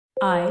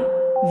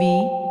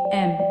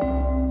IVM.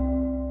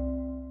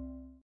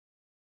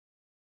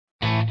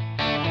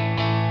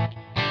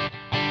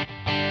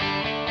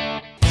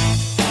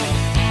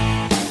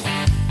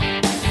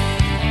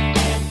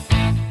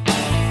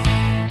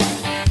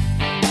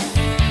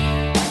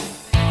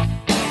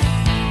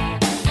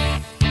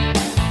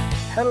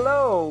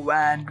 Hello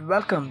and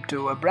welcome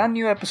to a brand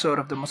new episode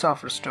of the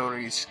Musafir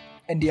Stories,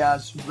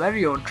 India's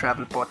very own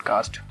travel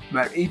podcast,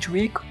 where each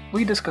week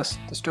we discuss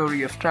the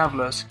story of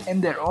travelers in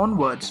their own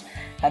words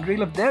and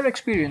relive their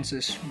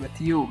experiences with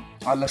you,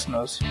 our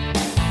listeners.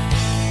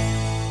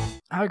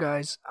 Hi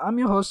guys, I'm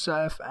your host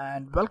Saif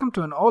and welcome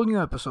to an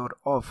all-new episode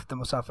of the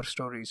Musafir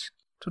Stories.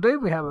 Today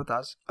we have with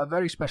us a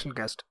very special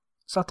guest,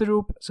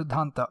 Satyarup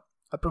Siddhanta,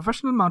 a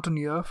professional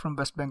mountaineer from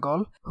West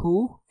Bengal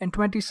who, in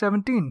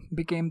 2017,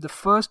 became the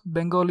first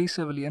Bengali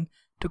civilian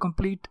to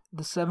complete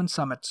the 7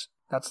 summits.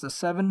 That's the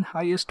 7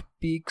 highest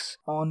peaks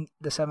on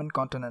the 7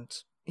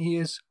 continents. He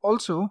is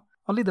also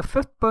only the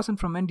 5th person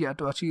from India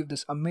to achieve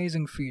this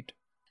amazing feat.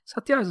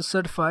 Satya is a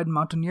certified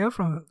mountaineer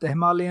from the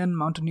Himalayan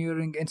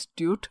Mountaineering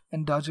Institute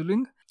in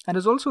Darjeeling and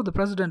is also the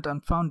president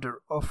and founder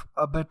of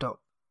ABETO,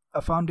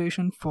 a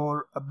foundation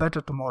for a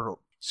better tomorrow.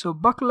 So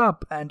buckle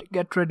up and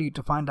get ready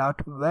to find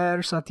out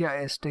where Satya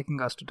is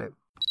taking us today.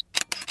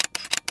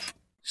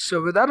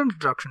 So with that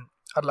introduction,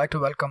 I'd like to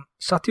welcome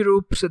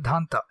Satyarup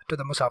Siddhanta to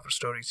the Musafir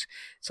Stories.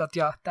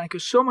 Satya, thank you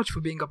so much for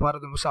being a part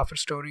of the Musafir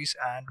Stories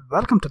and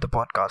welcome to the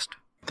podcast.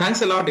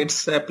 Thanks a lot.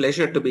 It's a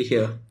pleasure to be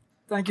here.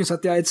 Thank you,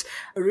 Satya. It's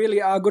really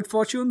a good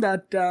fortune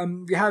that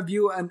we have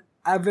you, an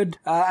avid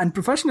and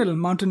professional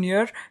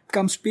mountaineer,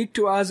 come speak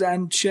to us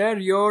and share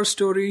your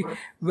story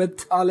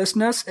with our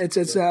listeners.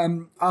 It's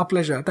our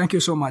pleasure. Thank you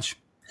so much.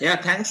 Yeah,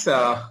 thanks.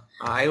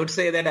 I would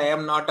say that I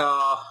am not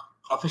a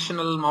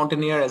professional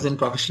mountaineer as in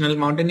professional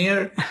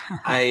mountaineer.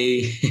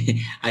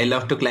 I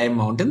love to climb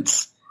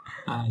mountains.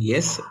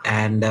 Yes.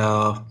 And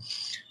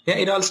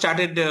it all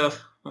started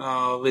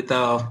with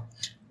a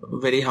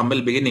very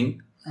humble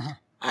beginning. Uh-huh.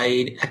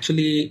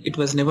 It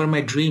was never my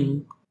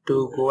dream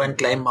to go and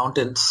climb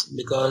mountains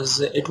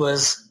because it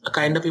was a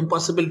kind of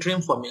impossible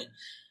dream for me.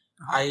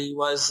 I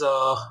was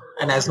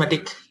an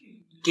asthmatic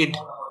kid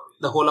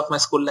the whole of my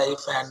school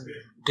life, and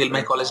till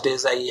my college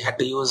days I had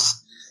to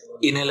use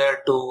inhaler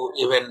to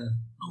even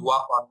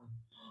walk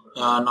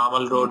on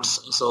normal roads.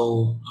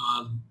 So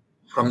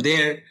from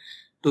there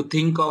to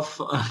think of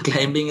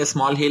climbing a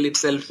small hill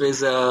itself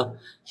is a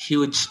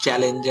huge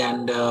challenge,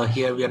 and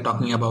here we are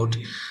talking about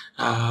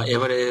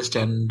Everest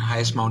and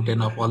highest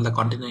mountain of all the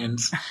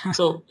continents.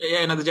 So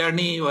the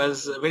journey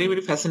was very,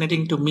 very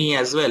fascinating to me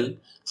as well.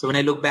 So when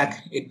I look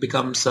back, it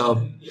becomes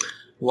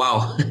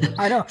wow.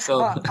 I know.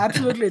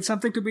 Absolutely. It's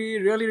something to be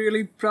really,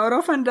 really proud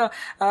of, and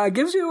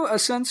gives you a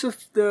sense of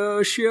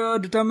the sheer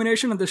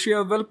determination and the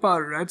sheer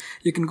willpower, right?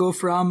 You can go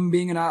from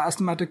being an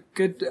asthmatic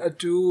kid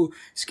to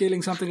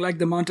scaling something like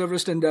the Mount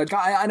Everest. And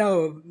I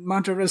know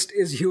Mount Everest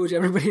is huge.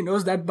 Everybody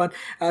knows that. But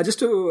just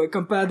to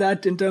compare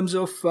that in terms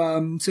of,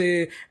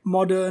 say,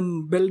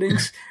 modern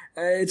buildings,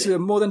 it's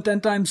more than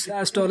 10 times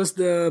as tall as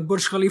the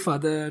Burj Khalifa,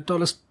 the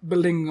tallest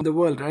building in the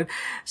world, right?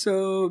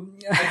 So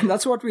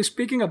that's what we're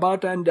speaking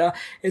about, and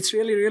it's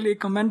really, really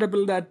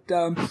commendable that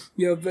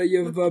you've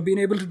been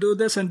able to do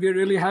this, and we're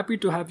really happy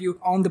to have you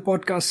on the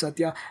podcast,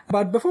 Satya.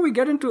 But before we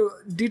get into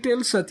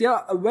details,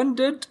 Satya, when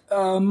did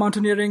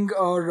mountaineering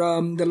or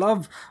the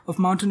love of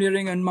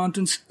mountaineering and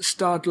mountains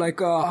start? Like,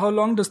 how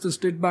long does this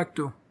date back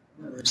to?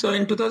 So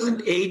in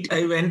 2008,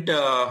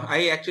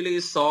 I actually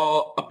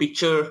saw a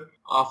picture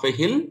of a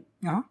hill,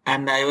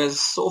 and I was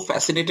so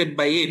fascinated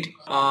by it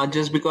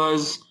just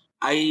because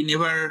I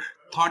never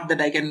thought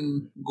that I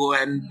can go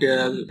and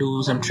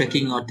do some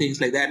trekking or things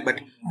like that.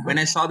 But when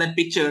I saw that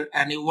picture,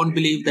 and you won't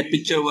believe that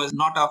picture was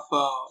not of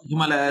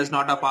Himalayas,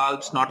 not of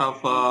Alps, not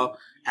of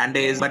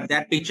Andes, but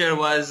that picture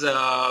was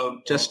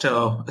just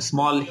a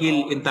small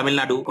hill in Tamil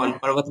Nadu called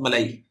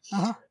Parvatmalai.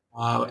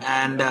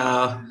 And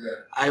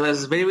I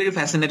was very, very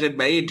fascinated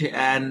by it,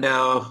 and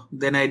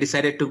then I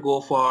decided to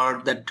go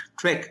for that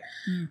trek.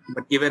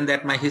 But given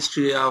that my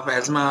history of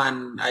asthma,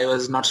 and I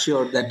was not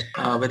sure that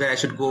whether I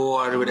should go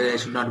or whether I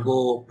should not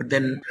go. But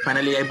then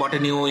finally I bought a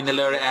new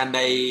inhaler, and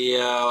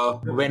I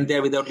went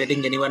there without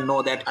letting anyone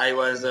know that I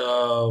was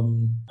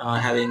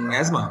having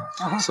asthma.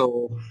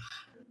 So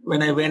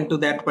when I went to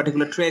that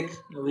particular trek,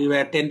 we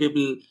were 10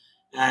 people.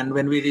 And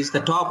when we reached the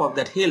top of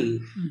that hill,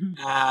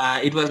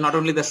 it was not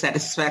only the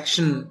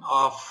satisfaction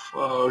of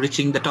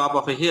reaching the top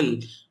of a hill,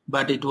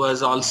 but it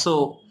was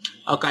also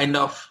a kind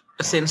of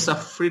a sense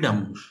of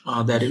freedom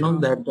that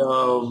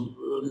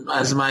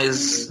asthma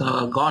is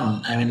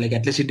gone. I mean, like,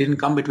 at least it didn't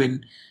come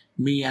between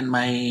me and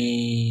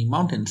my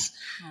mountains.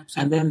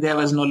 Absolutely. And then there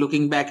was no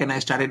looking back, and I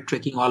started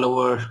trekking all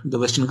over the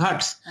Western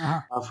Ghats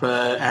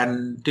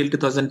and till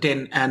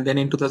 2010. And then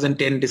in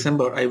 2010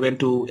 December, I went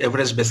to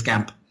Everest Base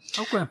Camp.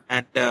 Okay.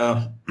 And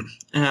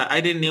I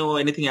didn't know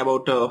anything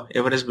about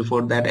Everest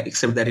before that,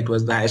 except that it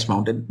was the highest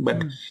mountain.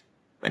 But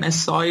when I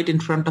saw it in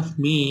front of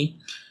me,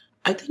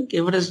 I think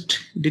Everest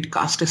did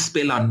cast a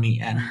spell on me,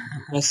 and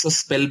it was so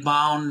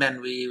spellbound, and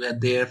we were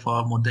there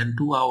for more than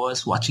 2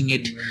 hours watching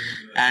it,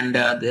 and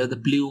there were the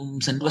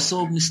plumes, and it was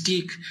so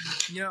mystic.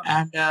 Yeah.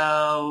 And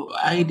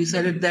I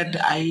decided that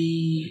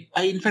I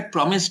in fact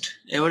promised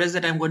Everest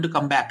that I'm going to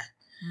come back.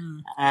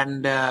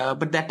 And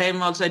but that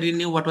time also I didn't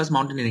know what was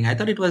mountaineering. I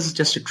thought it was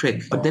just a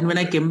trek. But then when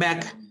I came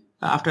back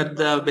after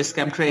the base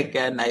camp trek,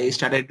 and I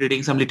started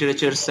reading some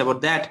literatures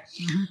about that,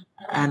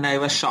 and I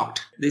was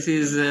shocked. This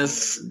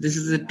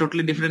is a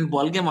totally different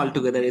ball game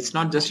altogether. It's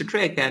not just a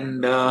trek,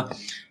 and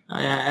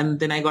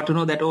then I got to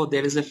know that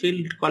there is a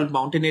field called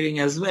mountaineering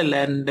as well,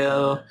 and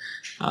the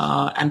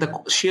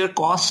sheer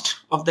cost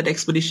of that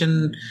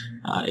expedition.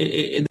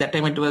 At that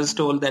time, it was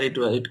told that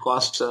it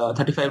cost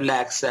 35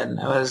 lakhs, and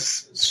I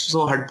was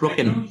so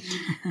heartbroken.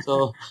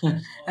 So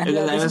and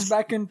this is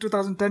back in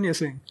 2010, you're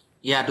saying?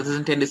 Yeah,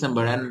 2010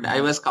 December, and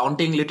I was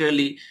counting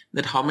literally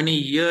that how many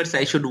years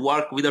I should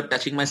work without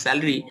touching my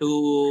salary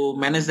to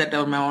manage that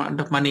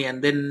amount of money,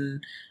 and then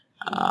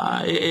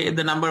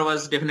the number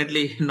was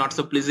definitely not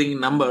so pleasing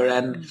number,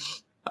 and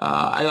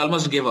I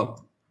almost gave up.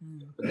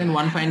 But then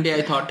one fine day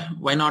I thought,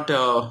 why not?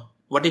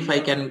 What if I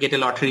can get a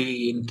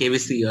lottery in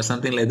KBC or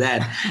something like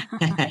that?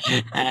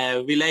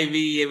 Will I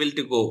be able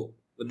to go?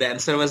 But the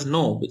answer was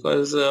no,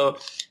 because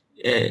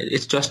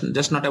it's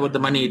just not about the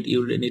money.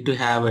 You need to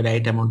have a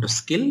right amount of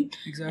skill,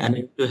 and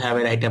you need to have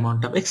a right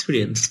amount of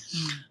experience.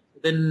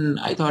 Then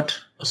I thought,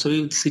 so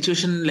if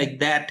situation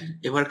like that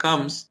ever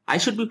comes, I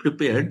should be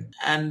prepared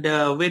and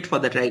wait for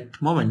that right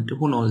moment.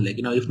 Who knows,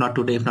 if not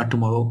today, if not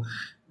tomorrow,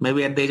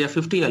 maybe at the age of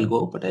 50 I'll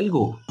go, but I'll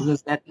go,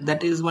 because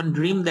that is one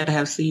dream that I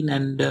have seen,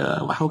 and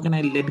how can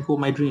I let go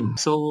my dream?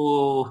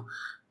 So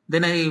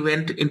then I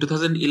went in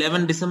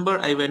 2011 December.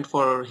 I went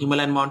for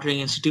Himalayan Mountaineering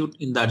Institute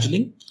in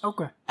Darjeeling.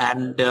 Okay.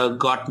 And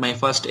got my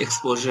first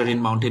exposure in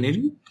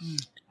mountaineering.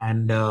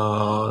 And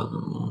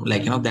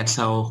that's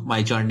how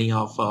my journey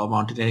of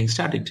mountaineering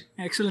started.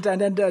 Excellent.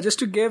 And just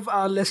to give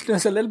our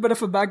listeners a little bit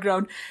of a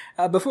background,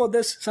 before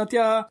this,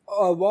 Satya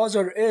was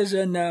or is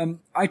an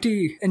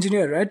IT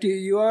engineer, right?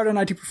 You are an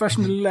IT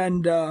professional,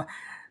 and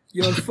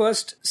your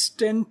first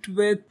stint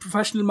with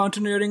professional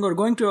mountaineering or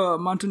going to a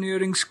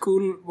mountaineering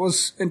school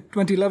was in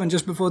 2011,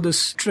 just before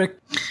this trek.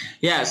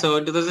 Yeah, so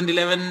in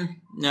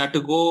 2011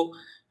 to go,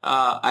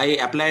 I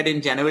applied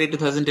in January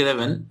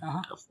 2011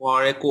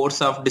 for a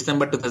course of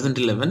December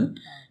 2011.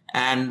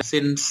 And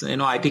since,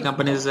 IT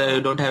companies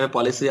don't have a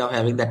policy of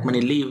having that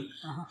many leave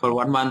for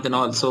 1 month and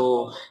all.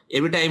 So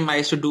every time I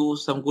used to do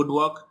some good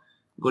work,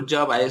 good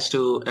job,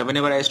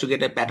 whenever I used to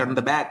get a pat on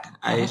the back,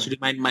 I used to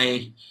remind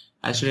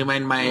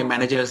my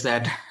managers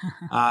that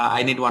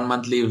I need 1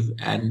 month leave,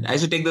 and I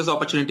used to take those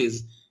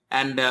opportunities.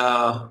 And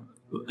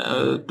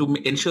to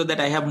ensure that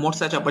I have more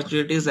such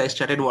opportunities, I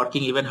started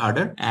working even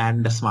harder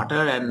and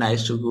smarter, and I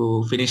used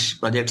to finish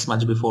projects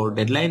much before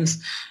deadlines,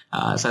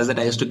 such that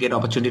I used to get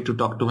opportunity to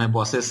talk to my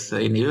bosses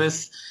in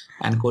US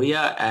and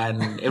Korea,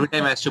 and every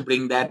time I used to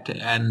bring that,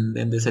 and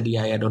then they said,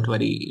 yeah, don't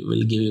worry,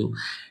 we'll give you.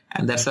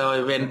 And that's how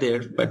I went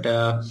there. But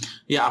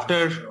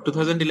after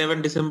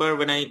 2011 December,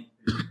 when I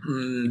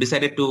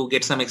decided to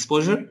get some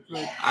exposure,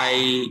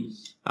 I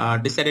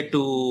decided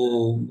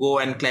to go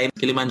and climb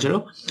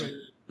Kilimanjaro.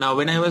 Now,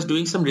 when I was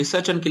doing some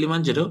research on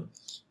Kilimanjaro,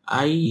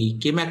 I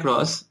came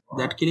across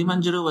that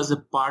Kilimanjaro was a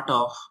part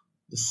of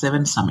the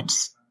 7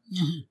 summits.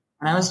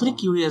 And I was very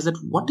curious that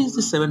what is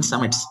the 7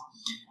 summits?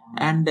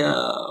 And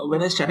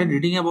when I started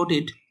reading about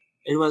it,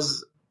 it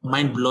was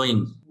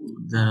mind-blowing.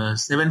 The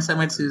 7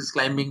 summits is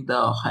climbing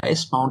the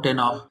highest mountain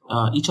of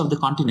each of the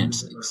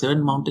continents.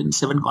 7 mountains,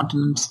 7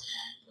 continents.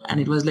 And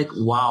it was like,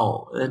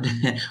 wow,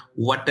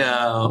 what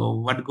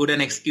good an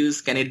excuse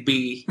can it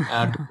be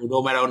to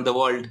roam around the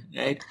world,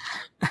 right?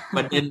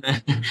 But then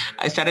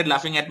I started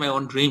laughing at my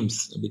own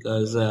dreams,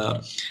 because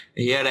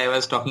here I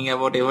was talking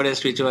about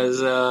Everest, which was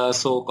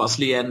so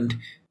costly, and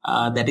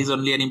that is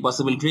only an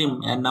impossible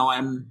dream. And now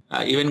I'm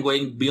even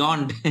going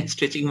beyond,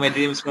 stretching my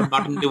dreams from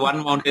not only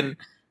one mountain,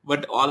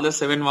 but all the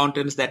 7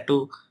 mountains, that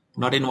too,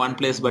 not in one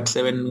place, but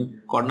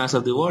 7 corners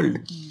of the world.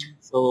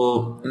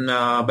 So,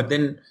 but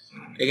then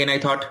again, I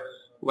thought,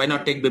 why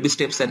not take baby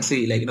steps and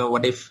see,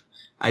 what if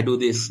I do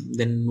this,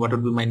 then what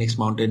would be my next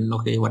mountain?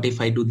 Okay, what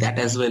if I do that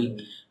as well?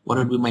 What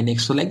would be my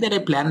next? So like that, I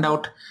planned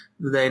out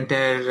the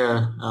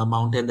entire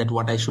mountain, that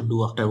what I should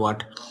do after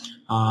what.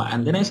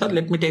 And then I thought,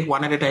 let me take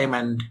one at a time.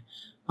 And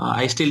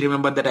I still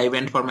remember that I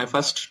went for my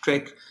first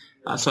trek,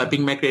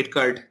 swiping my credit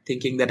card,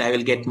 thinking that I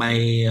will get my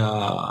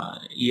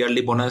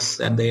yearly bonus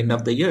at the end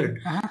of the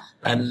year.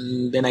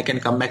 And then I can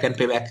come back and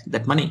pay back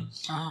that money.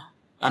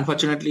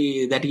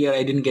 Unfortunately, that year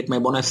I didn't get my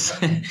bonus,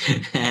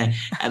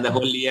 and the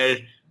whole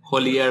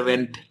year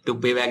went to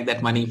pay back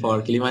that money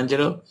for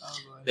Kilimanjaro.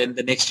 Then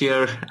the next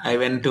year I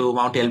went to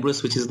Mount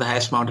Elbrus, which is the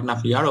highest mountain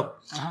of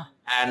Europe.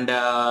 And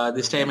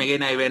this time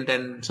again I went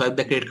and swiped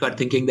the credit card,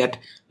 thinking that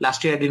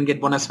last year I didn't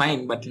get bonus,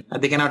 fine, but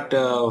they cannot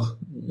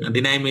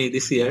deny me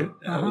this year.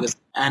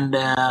 And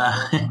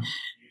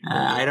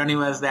Irony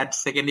was that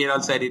second year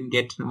also I didn't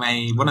get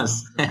my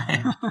bonus.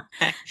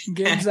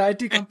 Games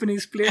IT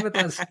companies play with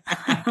us.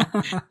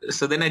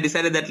 So then I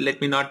decided that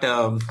let me not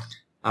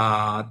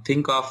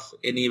think of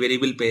any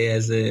variable pay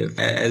as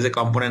a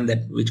component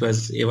that which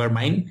was ever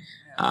mine.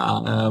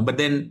 But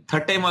then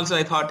third time also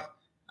I thought,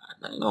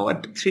 you know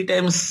what, 3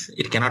 times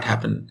it cannot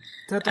happen.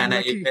 Third time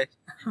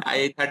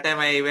third time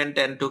I went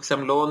and took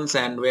some loans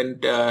and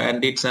went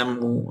and did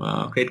some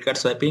credit card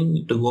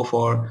swiping to go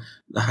for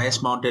the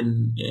highest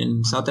mountain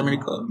in South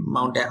America,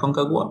 Mount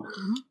Aconcagua,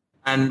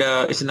 and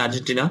it's in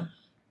Argentina.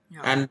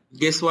 Yeah. And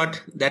guess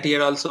what? That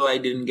year also I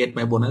didn't get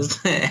my bonus,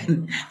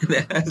 and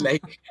that was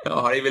like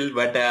horrible.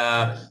 But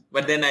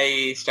then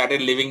I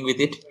started living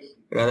with it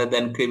rather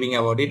than craving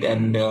about it,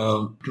 and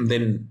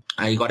then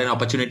I got an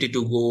opportunity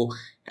to go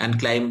and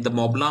climb the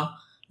Mont Blanc.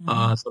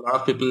 So a lot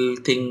of people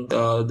think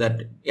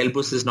that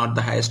Elbrus is not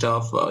the highest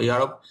of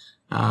Europe.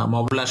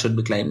 Mont Blanc should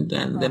be climbed,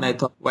 and then I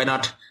thought, why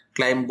not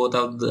climb both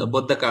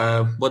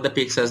the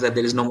peaks, as that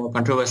there is no more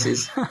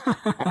controversies.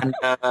 And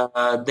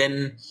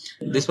then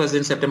this was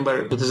in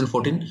September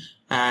 2014,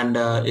 and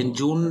in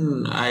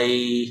June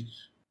I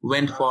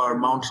went for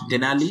Mount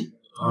Denali,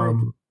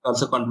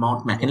 also called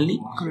Mount McKinley,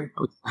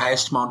 which is the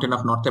highest mountain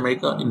of North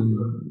America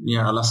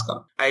near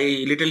Alaska.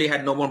 I literally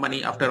had no more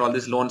money after all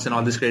these loans and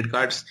all these credit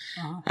cards,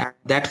 and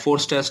that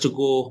forced us to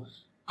go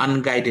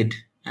unguided.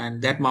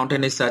 And that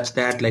mountain is such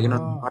that, like,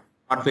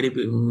 not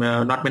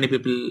many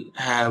people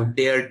have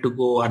dared to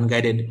go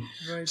unguided.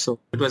 Right. So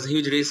it was a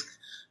huge risk,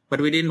 but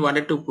we didn't want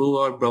it to prove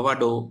our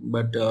bravado.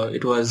 But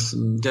it was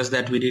just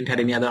that we didn't have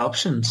any other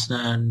options.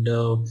 And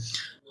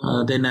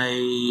then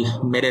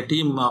I made a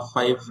team of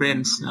 5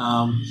 friends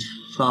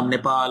from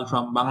Nepal,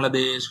 from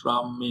Bangladesh,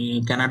 from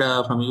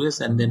Canada, from US,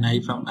 and then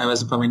I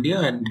was from India,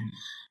 and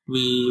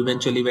we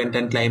eventually went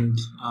and climbed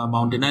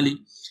Mount Denali.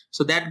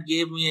 So that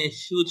gave me a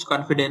huge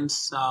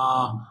confidence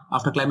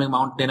after climbing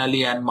Mount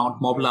Denali and Mount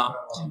Mont Blanc,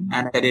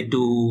 and I decided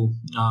to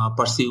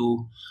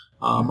pursue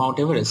Mount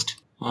Everest.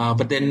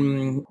 But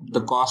then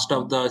the cost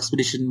of the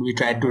expedition we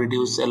tried to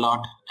reduce a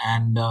lot,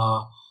 and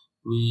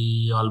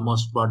we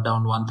almost brought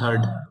down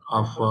 1/3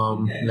 of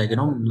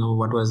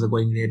what was the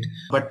going rate.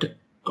 But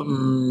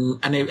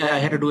and I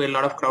had to do a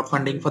lot of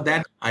crowdfunding for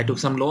that. I took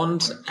some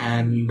loans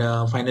and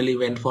finally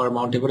went for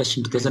Mount Everest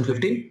in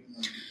 2015.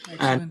 Excellent.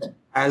 And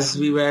as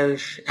we were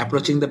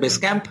approaching the base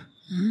camp,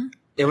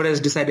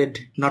 Everest decided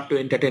not to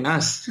entertain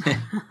us.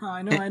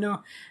 I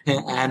know.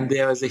 And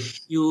there was a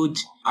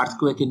huge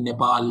earthquake in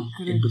Nepal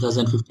in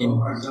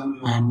 2015,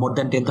 and more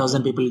than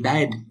 10,000 people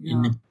died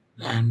in Nepal.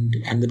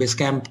 And the base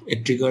camp,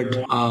 it triggered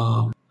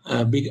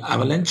a big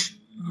avalanche.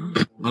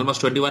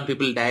 Almost 21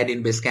 people died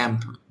in base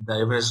camp. The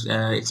Everest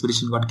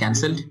expedition got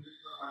cancelled,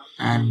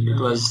 and it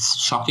was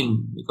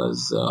shocking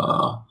because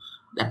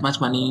that much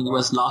money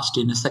was lost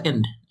in a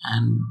second,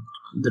 and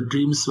the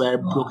dreams were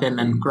broken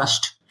and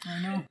crushed.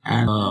 I know.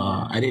 And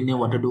I didn't know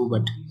what to do,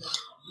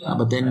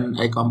 but then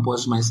I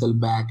composed myself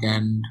back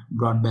and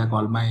brought back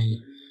all my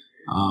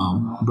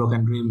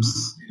broken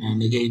dreams,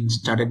 and again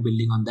started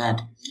building on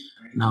that.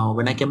 Now,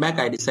 when I came back,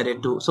 I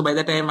decided to... So by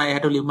that time, I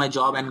had to leave my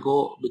job and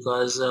go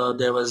because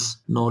there was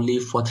no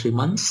leave for 3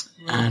 months.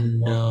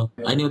 And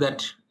I knew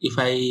that if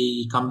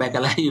I come back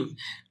alive,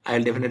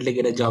 I'll definitely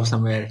get a job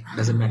somewhere.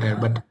 Doesn't matter.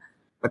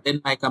 But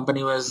then my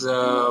company was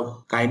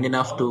kind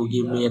enough to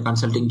give me a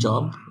consulting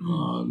job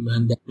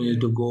and that me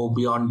to go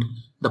beyond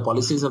the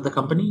policies of the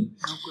company.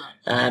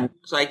 And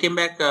so I came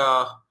back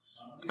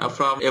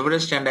from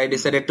Everest, and I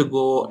decided to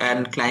go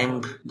and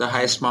climb the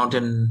highest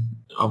mountain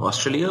of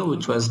Australia,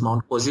 which was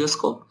Mount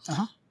Kosciuszko.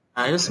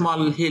 A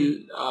small hill,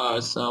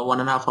 so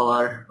 1.5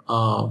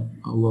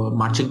 hour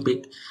marching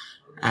peak,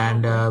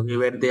 and we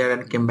went there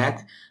and came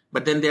back.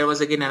 But then there was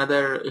again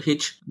another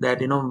hitch that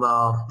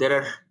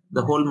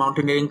the whole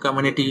mountaineering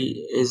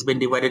community has been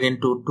divided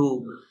into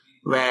 2,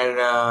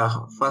 where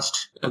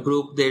first a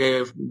group,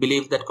 they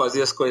believe that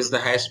Kosciuszko is the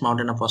highest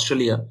mountain of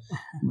Australia,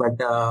 but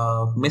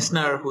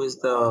Messner, who is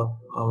the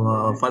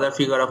father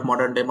figure of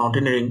modern day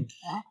mountaineering,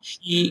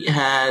 he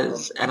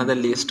has another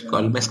list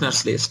called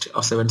Messner's list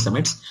of 7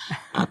 summits.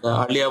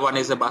 The earlier one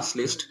is a bus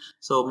list.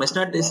 So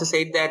Messner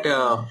said that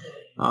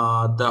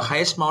the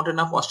highest mountain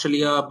of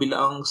Australia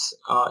belongs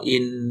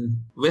in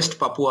West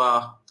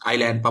Papua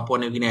Island, Papua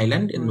New Guinea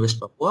Island in West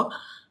Papua.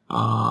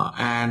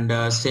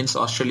 And since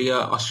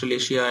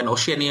Australasia and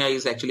Oceania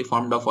is actually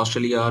formed of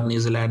Australia, New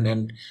Zealand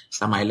and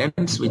some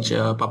islands, which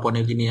Papua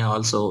New Guinea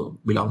also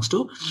belongs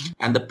to.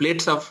 And the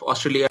plates of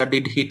Australia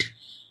did hit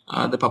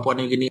the Papua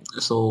New Guinea.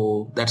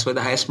 So that's why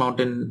the highest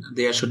mountain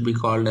there should be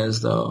called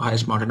as the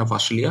highest mountain of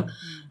Australia.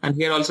 And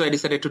here also I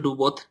decided to do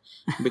both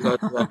because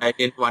I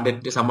didn't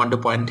want someone to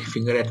point a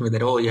finger at me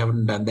that, oh, you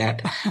haven't done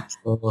that.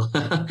 So,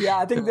 yeah,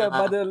 I think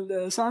by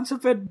the sounds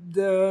of it,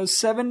 the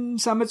 7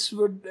 summits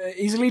would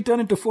easily turn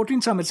into 14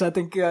 summits, I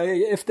think,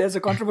 if there's a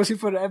controversy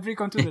for every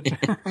continent.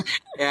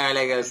 Yeah,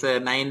 like I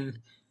said, 9.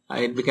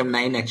 It became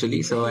 9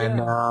 actually. So,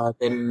 and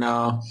then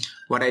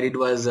what I did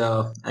was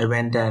I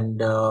went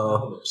and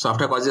so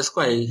after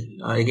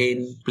Kosciuszko, I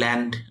again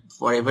planned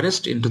for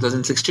Everest in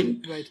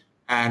 2016. Right.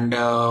 and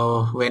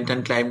went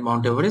and climbed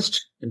Mount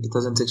Everest in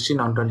 2016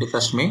 on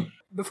 21st May.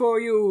 Before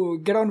you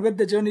get on with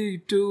the journey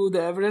to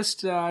the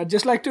Everest, I'd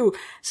just like to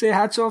say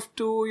hats off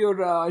to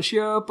your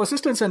sheer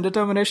persistence and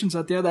determination,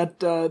 Satya,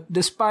 that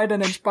despite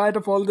and in spite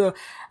of all the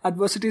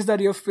adversities that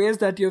you've faced,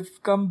 that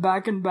you've come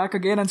back and back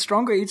again and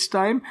stronger each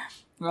time.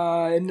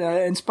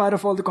 In spite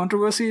of all the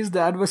controversies,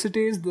 the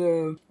adversities,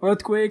 the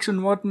earthquakes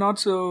and whatnot.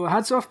 So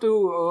hats off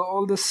to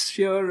all this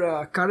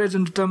sheer courage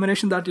and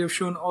determination that you've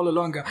shown all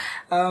along.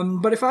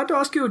 But if I had to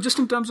ask you, just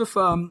in terms of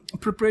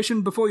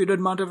preparation before you did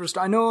Mount Everest,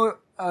 I know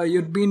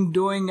you'd been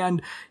doing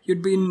and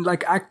you'd been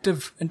like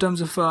active in terms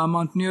of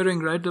mountaineering,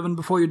 right? Even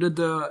before you did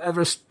the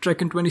Everest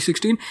trek in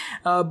 2016.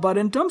 But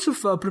in terms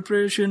of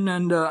preparation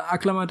and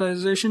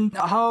acclimatization,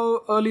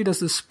 how early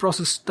does this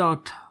process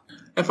start?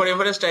 For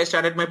Everest, I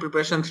started my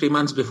preparation 3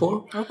 months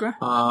before. Okay.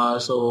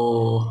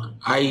 So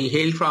I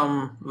hail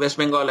from West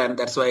Bengal, and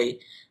that's why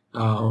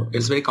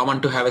it's very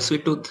common to have a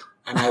sweet tooth.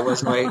 And I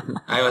was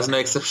no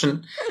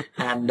exception.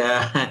 And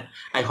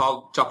I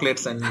hog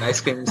chocolates and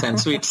ice creams and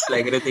sweets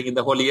like anything in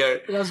the whole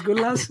year.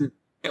 Rasgullas?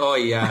 Oh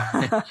yeah.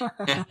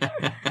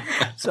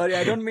 Sorry,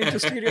 I don't mean to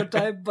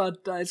stereotype, but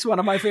it's one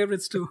of my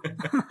favorites too.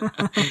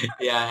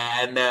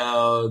 Yeah, and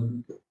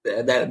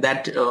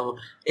that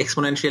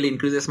exponentially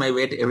increases my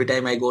weight every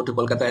time I go to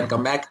Kolkata and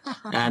come back.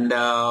 And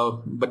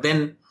but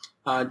then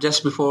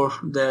just before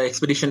the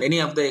expedition, any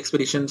of the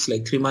expeditions,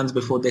 like 3 months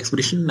before the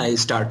expedition, I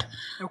start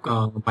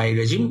my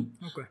regime,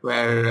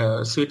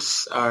 where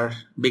sweets are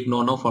big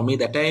no-no for me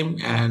that time,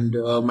 and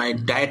my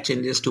diet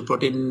changes to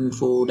protein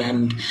food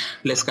and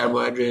less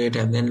carbohydrate,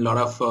 and then a lot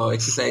of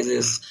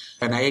exercises.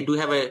 And I do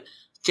have a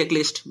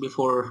checklist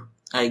before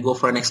I go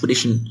for an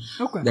expedition.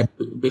 That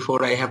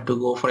before I have to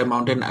go for a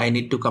mountain, I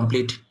need to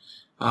complete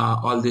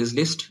all these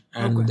lists,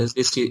 and this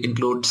list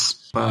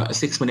includes a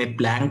 6-minute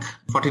plank,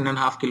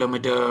 14.5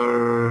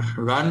 kilometer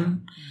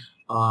run,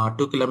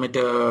 2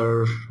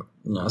 kilometer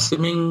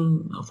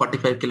swimming,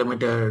 45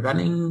 kilometer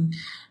running,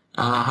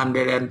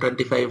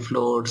 125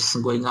 floors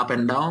going up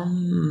and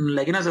down,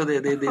 like, so they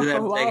are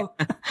like,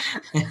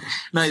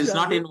 no, it's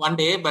not in one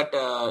day, but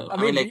I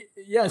mean, like,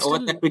 over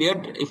that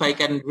period, if I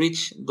can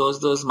reach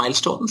those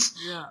milestones,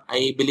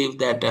 I believe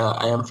that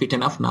I am fit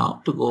enough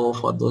now to go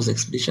for those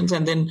expeditions.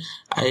 And then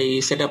I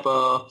set up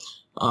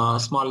a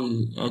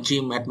small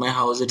gym at my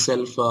house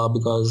itself,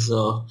 because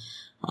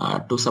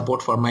to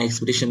support for my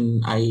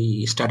expedition,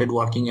 I started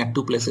working at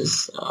 2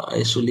 places. I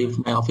used to leave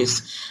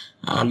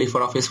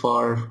for office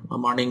for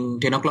morning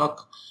 10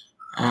 o'clock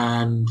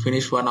and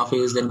finish one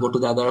office, then go to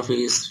the other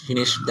office,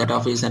 finish that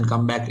office, and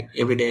come back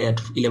every day at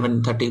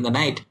 11:30 in the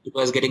night. It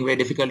was getting very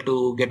difficult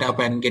to get up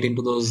and get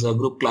into those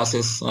group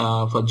classes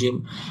for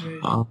gym.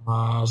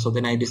 So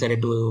then I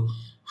decided to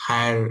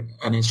hire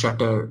an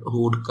instructor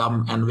who would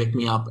come and wake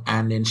me up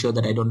and ensure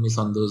that I don't miss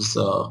on those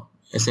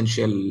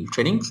essential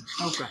trainings.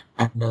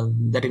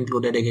 And that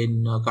included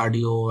again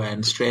cardio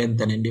and strength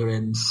and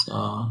endurance,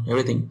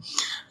 everything.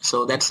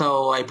 So that's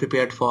how I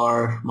prepared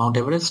for Mount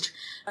Everest.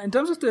 In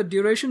terms of the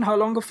duration, how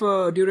long of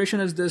a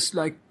duration is this?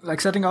 Like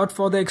setting out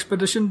for the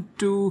expedition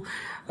to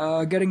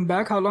getting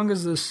back, how long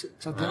is this?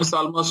 It's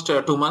almost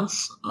 2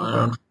 months.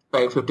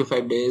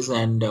 55 days,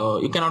 and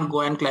you cannot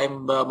go and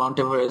climb Mount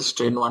Everest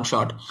in one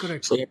shot.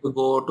 Correct. So you have to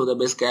go to the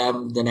base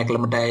camp, then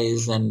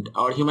acclimatize, and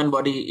our human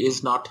body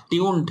is not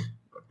tuned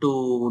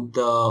to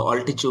the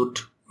altitude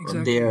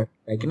there.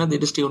 Like, they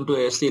just tuned to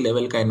a sea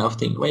level kind of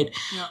thing, right?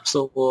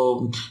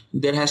 So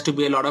there has to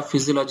be a lot of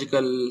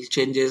physiological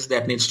changes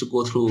that needs to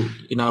go through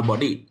in our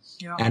body.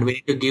 And we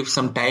need to give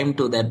some time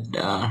to that,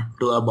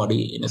 to our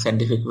body in a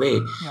scientific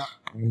way.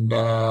 And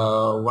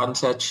one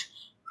such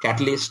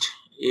catalyst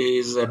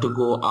is to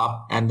go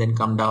up and then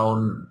come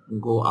down,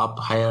 go up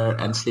higher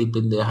and sleep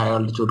in the higher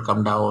altitude,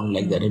 come down,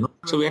 like that,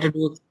 So we had to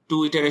do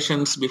 2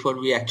 iterations before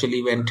we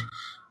actually went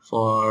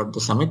for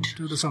the summit.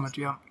 To the summit,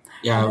 yeah.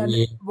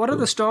 What are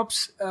the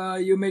stops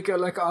you make?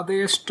 Like, are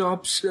there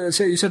stops?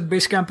 Say you said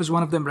base camp is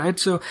one of them, right?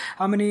 So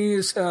how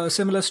many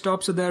similar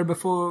stops are there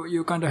before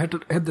you kind of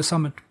hit the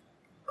summit?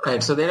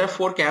 Right. So there are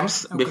 4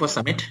 camps before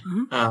summit.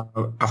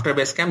 After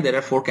base camp, there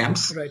are 4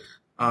 camps. Right.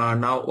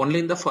 Now, only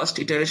in the first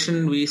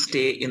iteration, we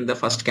stay in the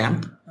first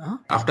camp.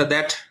 After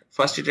that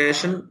first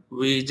iteration,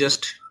 we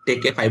just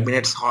take a 5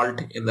 minutes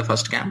halt in the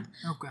first camp,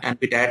 and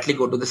we directly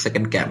go to the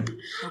second camp.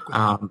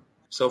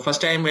 So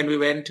first time when we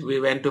went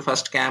to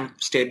first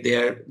camp, stayed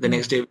there. The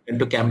next day we went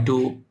to camp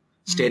 2,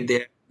 stayed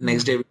there.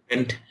 Next day we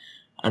went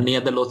near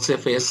the Lhotse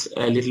face,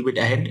 a little bit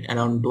ahead,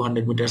 around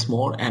 200 meters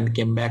more, and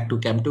came back to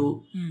camp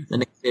 2. The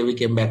next day we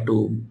came back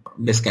to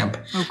base camp.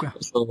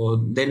 So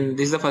then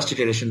this is the first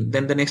iteration.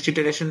 Then the next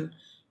iteration,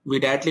 we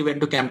directly went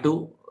to camp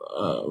 2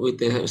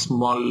 with a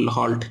small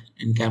halt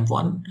in camp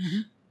 1.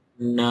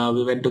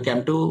 We went to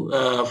camp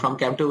 2. From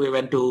camp 2 we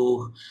went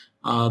to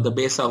the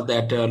base of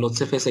that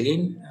Lhotse face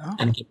again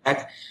and came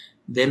back.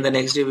 Then the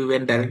next day we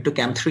went direct to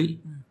camp 3,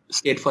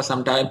 stayed for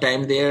some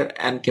time there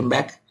and came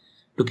back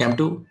to camp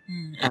 2.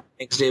 And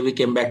next day we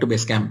came back to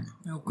base camp.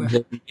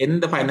 Then in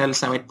the final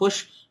summit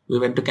push, we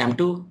went to camp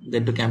 2,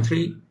 then to camp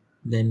 3,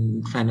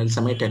 then final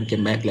summit and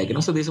came back.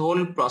 So this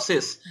whole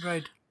process,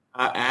 right?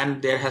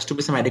 And there has to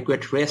be some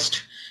adequate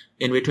rest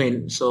in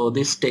between. So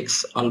this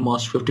takes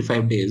almost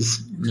 55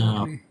 days.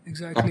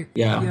 Exactly.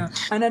 Yeah.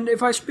 And then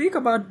if I speak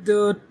about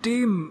the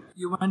team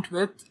you went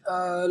with,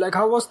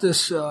 how was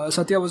this,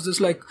 Satya? Was this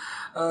like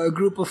a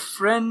group of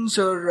friends,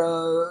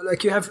 or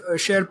like you have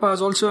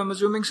Sherpas also, I'm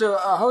assuming? So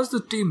how was the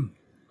team?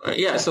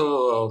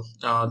 So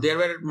there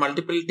were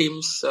multiple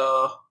teams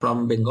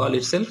from Bengal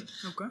itself,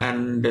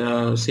 and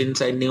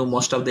since I knew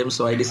most of them,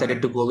 so I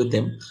decided to go with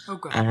them.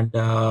 And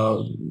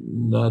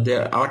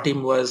our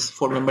team was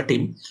 4-member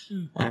team,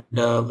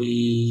 and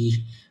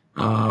we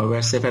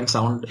were safe and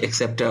sound,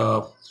 except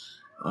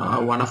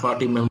one of our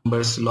team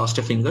members lost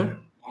a finger.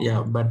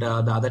 Yeah, but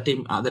the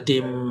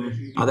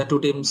other two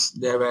teams,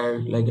 there were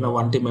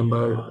one team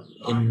member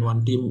in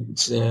one team,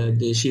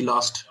 she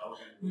lost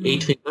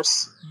 8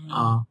 fingers.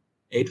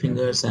 8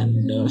 fingers,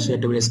 and she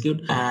had to be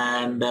rescued.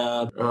 And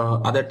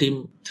other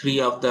team, 3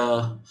 of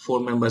the 4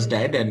 members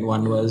died, and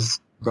one was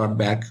brought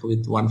back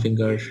with 1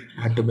 finger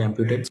had to be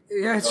amputated.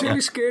 Yeah, it's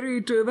really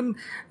scary to even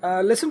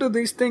listen to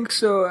these things.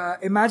 So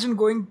imagine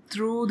going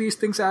through these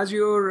things as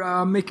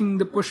you're making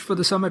the push for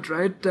the summit,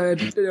 right?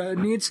 It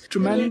needs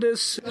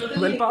tremendous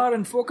willpower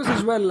and focus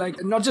as well.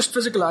 Like, not just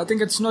physical. I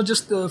think it's not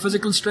just the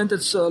physical strength.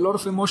 It's a lot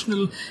of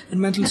emotional and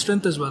mental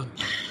strength as well.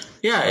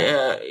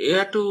 Yeah, you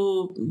have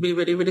to be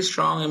very, very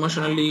strong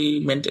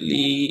emotionally,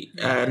 mentally,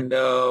 and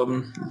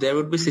there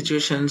would be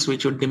situations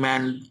which would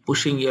demand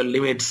pushing your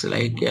limits.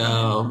 Like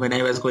when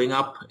I was going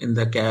up in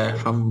the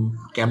from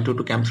Camp 2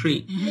 to Camp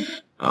 3,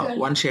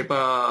 one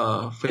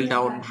Sherpa fell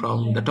down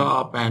from the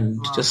top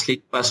and just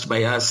slid past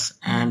by us,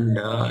 and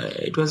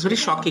it was very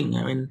shocking.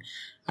 I mean,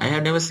 I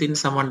had never seen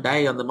someone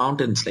die on the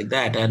mountains like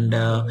that, and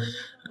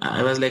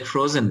I was like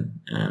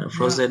frozen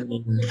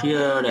in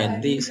fear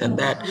and this and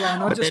that. Yeah,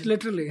 not just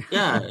literally.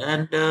 Yeah,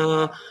 and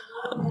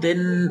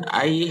then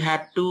I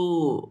had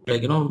to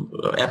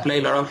apply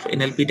a lot of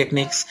NLP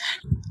techniques.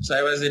 So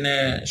I was in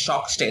a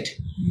shock state.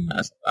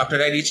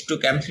 After I reached to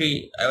Camp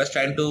 3, I was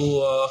trying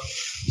to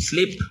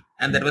sleep,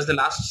 and that was the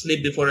last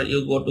sleep before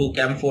you go to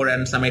Camp 4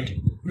 and summit.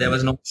 There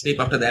was no sleep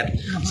after that.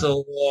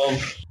 So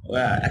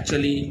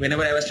actually,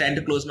 whenever I was trying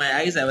to close my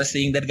eyes, I was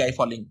seeing that guy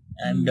falling,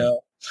 and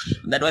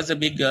that was a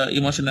big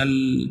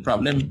emotional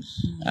problem.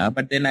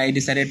 But then I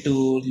decided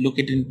to look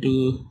it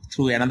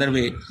through another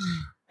way.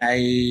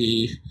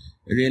 I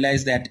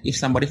realized that if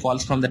somebody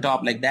falls from the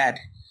top like that,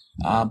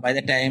 by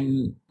the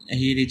time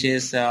he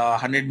reaches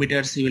 100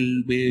 meters, he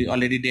will be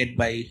already dead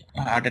by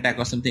a heart attack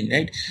or something,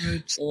 right?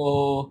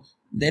 So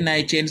then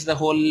I changed the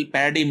whole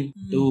paradigm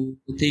to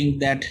think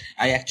that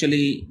I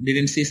actually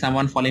didn't see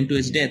someone falling to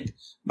his death,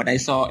 but I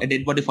saw a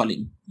dead body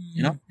falling,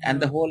 and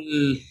the whole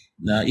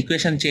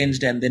equation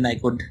changed, and then I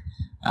could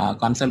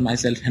console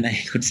myself and I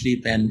could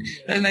sleep. And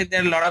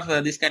there are a lot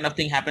of this kind of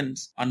thing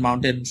happens on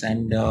mountains.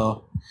 And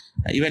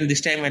even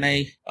this time when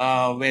I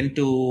went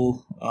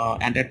to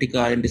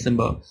Antarctica in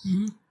December,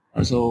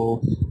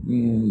 so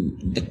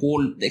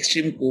the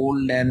extreme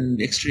cold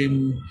and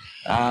extreme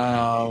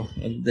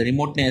the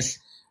remoteness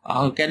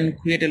can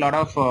create a lot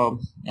of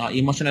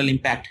emotional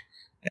impact,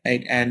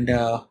 right? And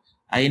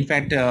I in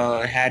fact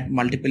had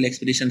multiple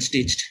expeditions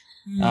stitched.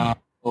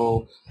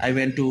 So I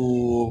went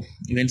to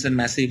Vinson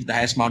Massif, the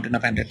highest mountain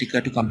of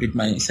Antarctica, to complete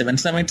my 7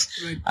 summits.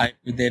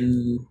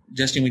 Then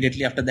just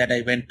immediately after that,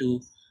 I went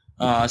to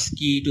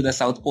ski to the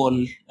South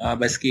Pole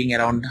by skiing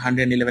around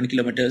 111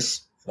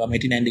 kilometers from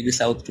 89 degrees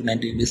south to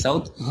 90 degrees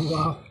south.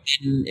 Wow.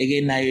 And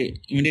again,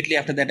 immediately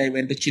after that, I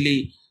went to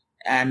Chile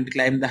and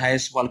climbed the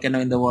highest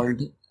volcano in the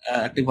world,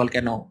 active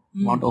volcano,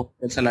 Mount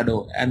El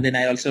Salado. And then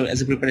I also,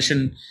 as a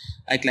preparation,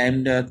 I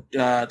climbed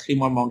 3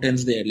 more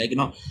mountains there.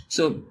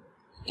 So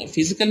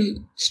physical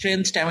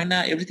strength,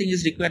 stamina, everything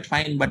is required,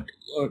 fine, but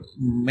your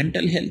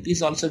mental health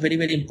is also very,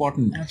 very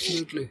important.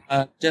 Absolutely.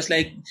 Just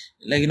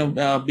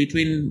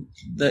between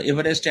the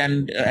Everest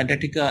and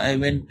Antarctica, I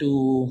went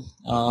to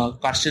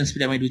Carsten's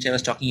Pyramid, which I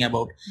was talking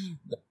about,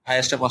 the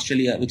highest of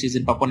Australia, which is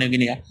in Papua New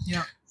Guinea.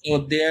 Yeah. So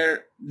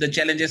there, the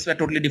challenges were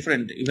totally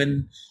different.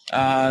 Even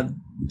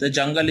the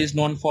jungle is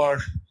known for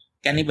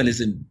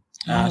cannibalism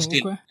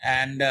still. Okay.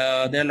 And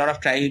there are a lot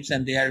of tribes,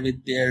 and they are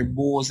with their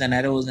bows and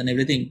arrows and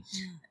everything.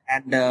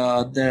 And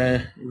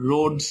the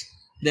roads,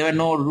 there were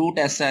no route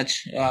as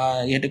such.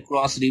 You had to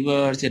cross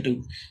rivers, you had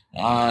to,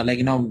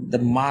 the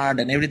mud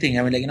and everything.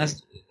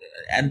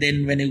 And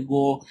then when you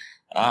go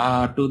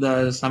to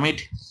the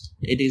summit,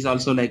 it is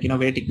also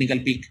very technical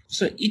peak.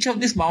 So each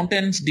of these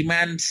mountains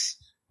demands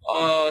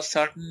a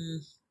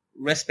certain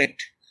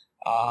respect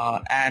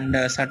and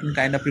a certain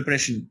kind of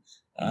preparation,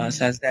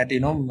 such that,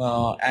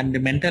 and the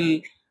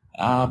mental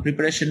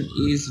preparation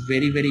is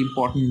very, very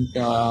important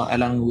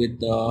along with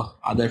the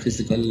other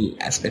physical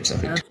aspects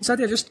of it.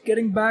 Satya, just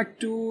getting back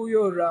to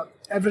your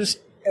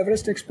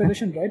Everest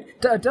expedition, right?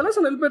 Tell us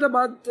a little bit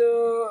about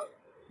the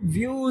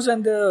views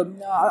and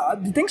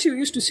the things you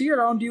used to see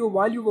around you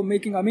while you were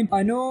making. I mean,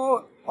 I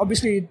know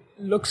obviously it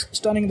looks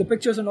stunning in the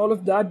pictures and all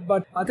of that,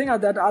 but I think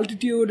at that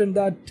altitude and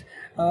that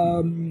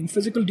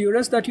physical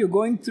duress that you're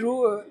going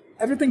through,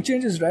 everything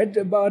changes, right?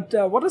 But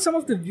what are some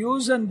of the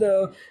views and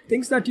the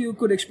things that you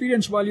could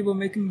experience while you were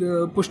making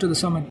the push to the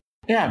summit?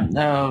 Yeah,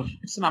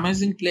 it's an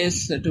amazing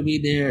place to be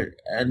there.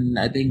 And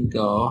I think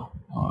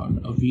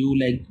a view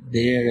like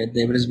there at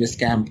the Everest Base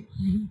Camp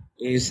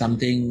is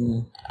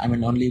something,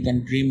 only you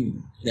can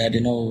dream that,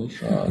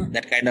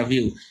 that kind of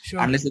view. Sure.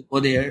 Unless you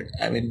go there,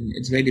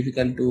 it's very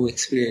difficult to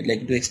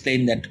experience, to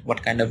explain that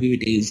what kind of view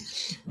it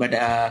is. But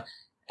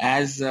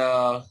as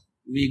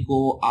we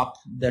go up,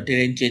 the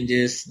terrain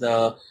changes.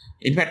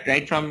 In fact,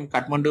 right from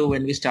Kathmandu,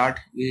 when we start,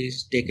 we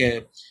take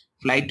a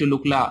flight to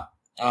Lukla,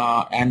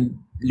 and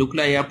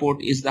Lukla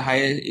airport is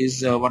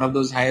one of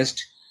those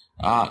highest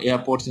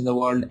airports in the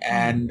world,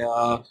 and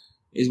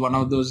is one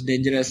of those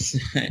dangerous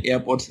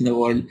airports in the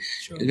world.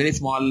 Sure. It's a very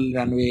small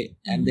runway,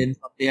 and then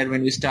from there,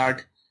 when we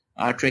start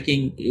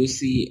trekking, you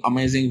see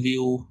amazing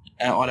view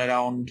all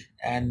around,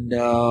 and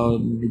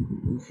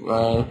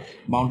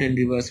mountain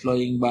rivers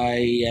flowing by,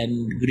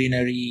 and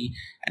greenery.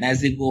 And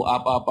as we go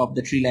up,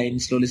 the tree line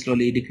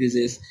slowly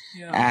decreases,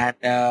 and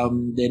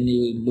then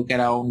you look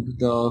around,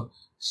 the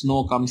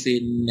snow comes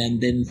in, and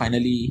then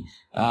finally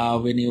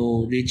when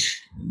you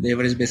reach the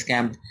Everest Base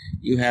Camp,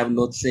 you have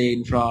Lhotse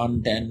in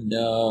front, and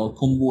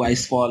Khumbu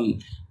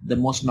Icefall, the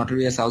most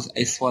notorious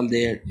icefall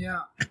there.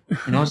 Yeah.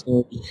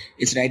 So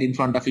it's right in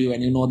front of you,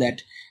 and you know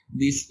that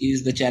this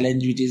is the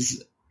challenge which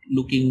is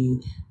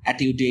looking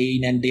at you day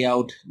in and day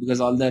out, because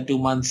all the 2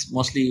 months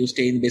mostly you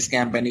stay in base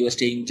camp and you are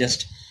staying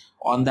just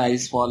on the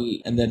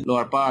icefall in the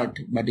lower part,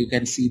 but you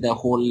can see the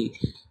whole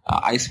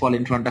icefall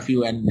in front of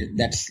you, and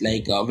that's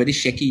like a very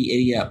shaky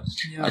area.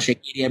 Yeah. A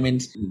shaky area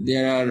means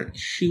there are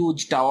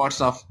huge towers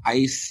of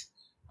ice,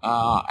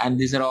 and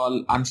these are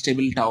all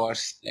unstable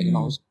towers,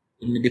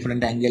 in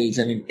different angles,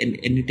 and in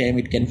any time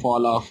it can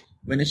fall off.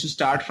 When you should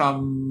start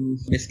from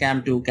base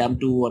camp to camp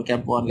 2 or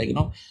camp 1,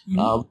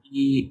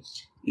 we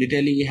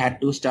literally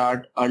had to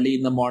start early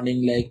in the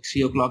morning, like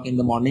 3 o'clock in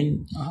the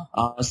morning,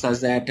 such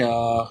that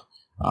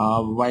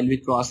while we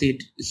cross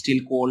it, it's still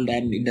cold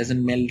and it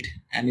doesn't melt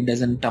and it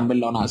doesn't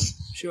tumble on us.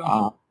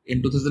 Sure.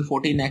 In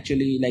 2014,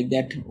 actually, like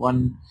that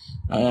one,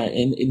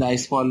 in the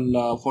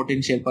icefall, 14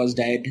 Sherpas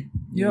died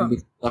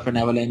because of an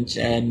avalanche,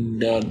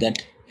 and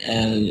that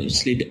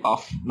slid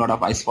off a lot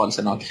of icefalls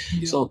and all.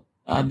 Yeah. So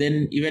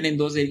then even in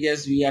those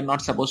areas, we are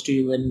not supposed to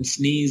even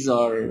sneeze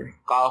or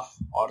cough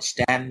or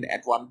stand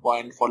at one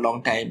point for a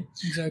long time.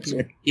 Exactly.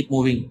 So keep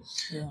moving.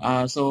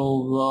 Yeah.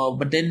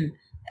 But then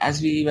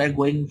as we were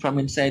going from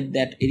inside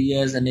that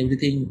areas and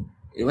everything,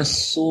 it was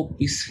so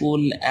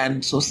peaceful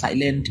and so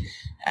silent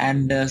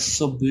and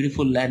so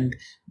beautiful. And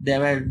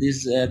there were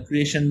these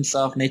creations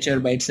of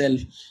nature by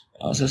itself.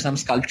 So some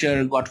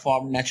sculpture got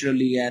formed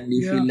naturally, and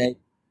you feel like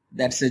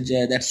that's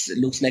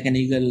looks like an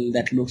eagle,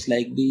 that looks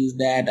like this,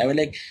 that. I was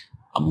like,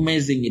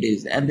 amazing it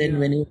is. And then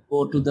when you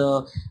go to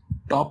the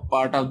top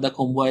part of the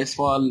Khumbu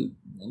Icefall,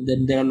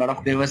 then there are a lot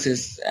of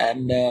crevasses,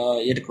 and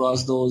you have to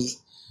cross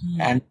those.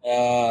 And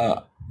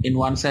in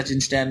one such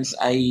instance,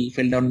 I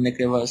fell down in a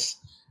crevasse.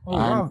 Oh,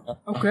 wow.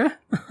 Okay.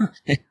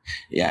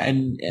 Yeah,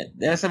 and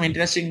there are some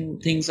interesting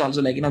things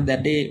also, like,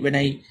 that day when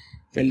I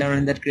fell down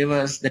in that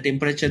crevasse, the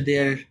temperature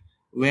there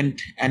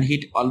went and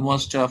hit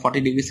almost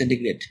 40 degrees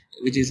centigrade,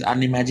 which is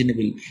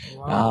unimaginable.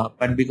 Wow.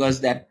 But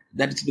because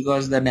that's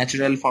because the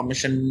natural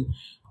formation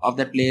of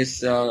that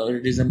place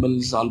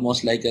resembles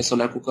almost like a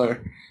solar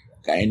cooker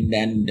kind,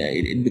 and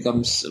it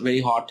becomes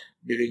very hot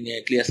during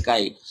a clear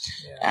sky.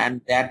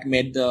 And that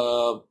made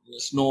the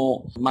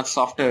snow much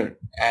softer,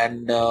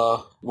 and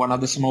one of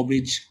the snow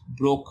bridge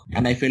broke,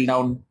 and I fell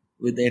down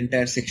with the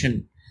entire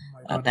section.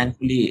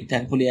 Thankfully,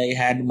 I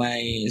had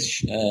my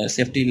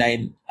safety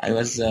line. I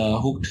was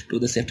hooked to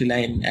the safety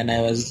line, and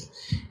I was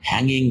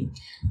hanging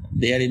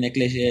there in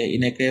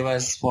a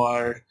crevasse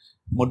for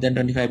more than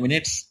 25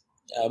 minutes,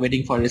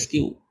 waiting for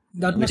rescue.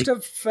 That must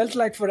have felt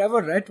like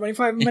forever, right?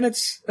 25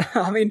 minutes.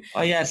 I mean.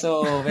 Oh yeah.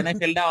 So when I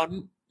fell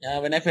down,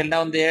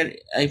 there,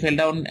 I fell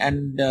down,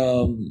 and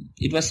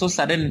it was so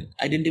sudden.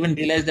 I didn't even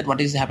realize that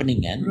what is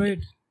happening,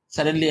 and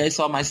suddenly I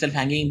saw myself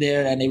hanging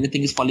there, and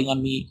everything is falling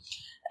on me.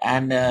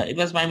 And it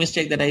was my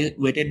mistake that I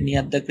waited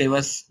near the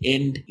crevasse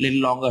end a little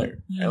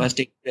longer. I was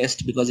taking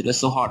rest because it was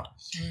so hot.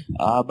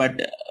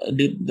 But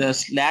the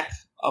slack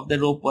of the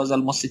rope was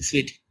almost 6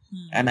 feet.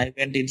 And I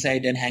went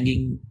inside and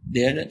hanging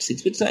there at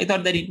 6 feet. So I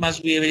thought that it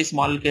must be a very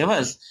small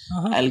crevasse.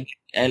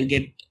 I'll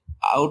get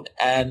out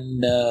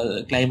and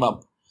climb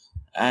up.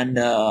 And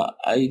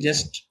I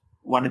just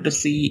wanted to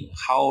see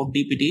how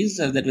deep it is,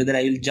 so that whether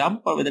I will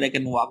jump or whether I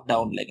can walk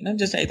down.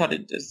 I thought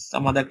it was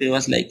some other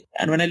crevasse.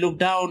 And when I looked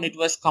down, it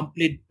was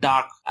complete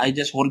dark. I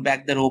just hold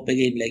back the rope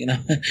again,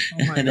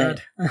 Oh my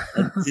God.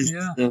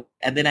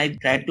 And then I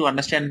tried to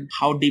understand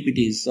how deep it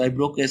is. So I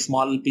broke a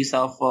small piece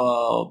of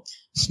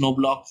snow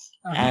block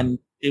and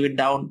threw it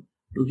down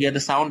to hear the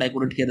sound. I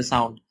couldn't hear the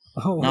sound.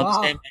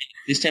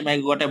 This time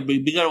I got a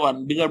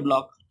bigger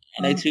block.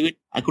 And I threw it.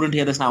 I couldn't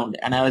hear the sound,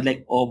 and I was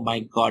like, "Oh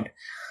my God!"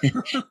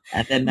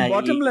 And then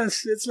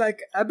bottomless. It's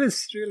like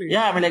abyss, really.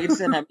 Yeah,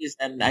 it's an abyss,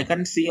 and I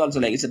couldn't see. Also,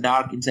 it's a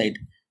dark inside.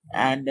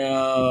 And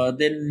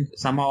then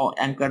somehow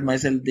anchored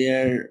myself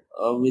there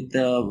with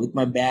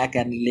my back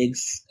and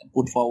legs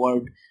put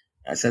forward,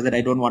 so that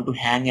I don't want to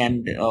hang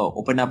and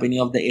open up any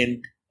of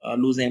the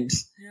loose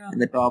ends in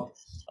the top.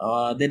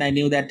 Then I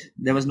knew that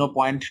there was no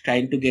point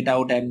trying to get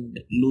out and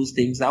lose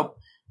things up,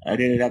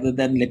 rather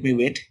than let me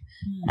wait.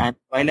 And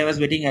while I was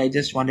waiting, I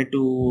just wanted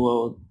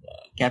to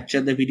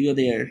capture the video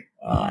there.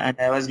 And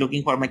I was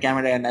looking for my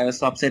camera, and I was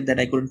so upset that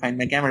I couldn't find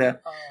my camera.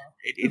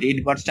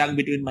 It got stuck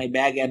between my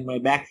bag and my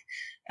back.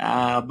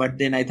 But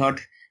then I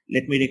thought,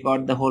 let me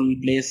record the whole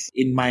place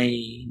in my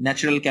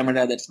natural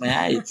camera. That's my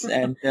eyes.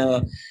 And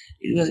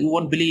you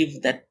won't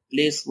believe that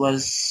place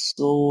was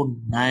so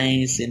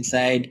nice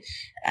inside,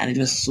 and it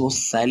was so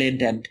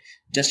silent. And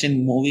just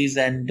in movies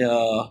and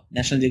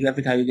National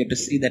Geographic, how you get to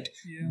see that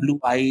blue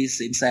ice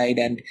inside,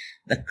 and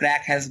the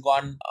crack has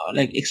gone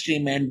like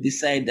extreme end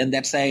this side and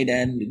that side,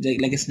 and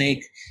like a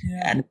snake.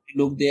 And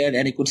you look there,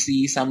 and you could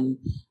see some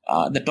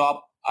the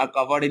top are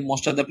covered in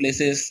most of the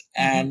places,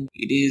 and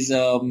it is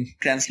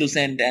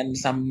translucent, and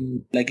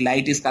some like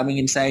light is coming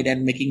inside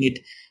and making it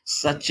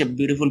such a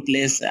beautiful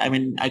place. I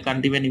mean, I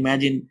can't even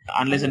imagine,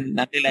 unless and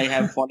until I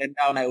have fallen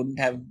down, I wouldn't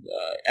have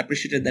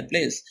appreciated that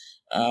place.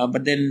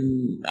 But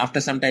then after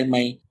some time,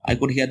 I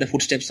could hear the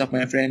footsteps of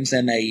my friends,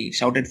 and I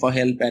shouted for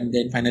help, and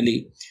then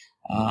finally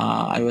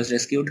I was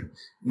rescued.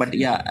 But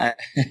that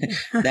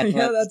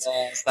was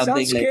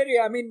something sounds scary.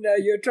 I mean,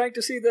 you're trying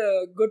to see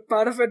the good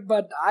part of it,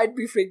 but I'd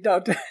be freaked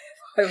out.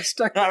 I was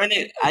stuck. No, I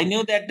mean, I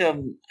knew that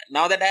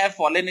now that I have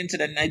fallen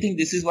into it, I think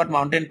this is what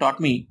mountain taught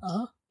me,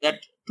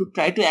 that to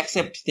try to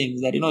accept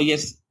things, that,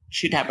 yes,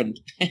 shit happened.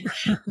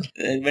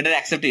 Better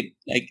accept it.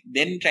 Like,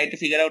 then try to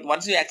figure out,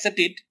 once you accept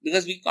it,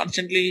 because we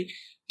constantly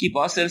keep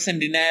ourselves in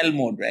denial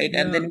mode, right?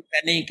 And then we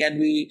panic, and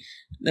we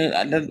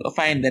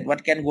find that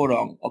what can go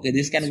wrong. Okay,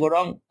 this can go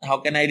wrong. How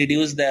can I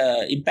reduce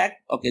the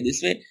impact? Okay,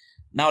 this way.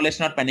 Now let's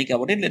not panic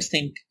about it. Let's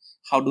think,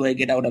 how do I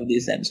get out of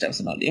this and stuff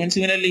and all. Even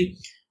similarly,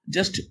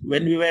 just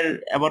when we were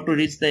about to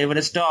reach the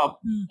Everest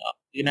top,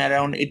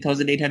 around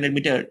 8,800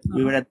 meters,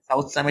 we were at the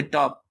South Summit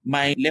top.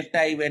 My left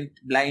eye went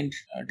blind,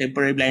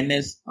 temporary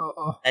blindness.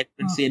 I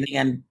couldn't see anything.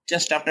 And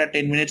just after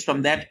 10 minutes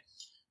from that,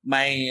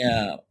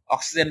 my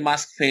oxygen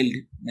mask failed.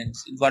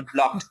 Means it got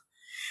blocked.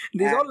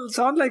 These all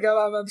sound like,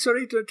 I'm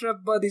sorry to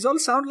interrupt, but these all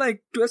sound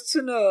like twists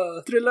in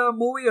a thriller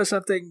movie or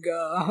something.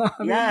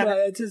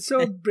 It's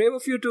so brave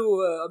of you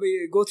to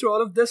go through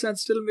all of this and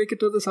still make it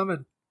to the summit.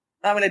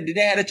 I mean, did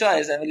I have a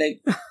choice? I mean,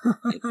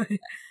 like,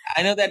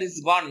 I know that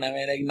it's gone. I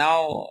mean, like,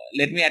 now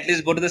let me at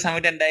least go to the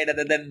summit and die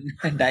rather than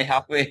die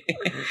halfway.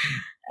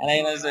 And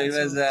it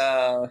was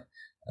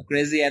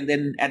crazy. And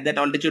then at that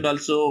altitude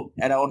also,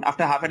 around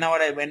after half an hour,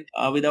 I went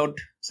without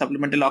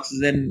supplemental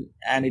oxygen,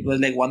 and it was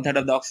like 1/3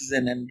 of the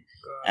oxygen. And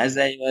as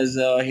I was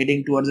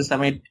heading towards the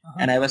summit,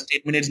 and I was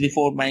 10 minutes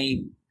before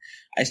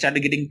I started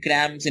getting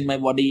cramps in my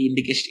body,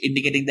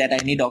 indicating that I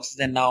need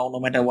oxygen now,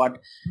 no matter what.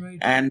 Right.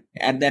 And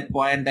at that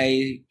point,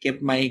 I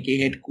kept my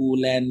head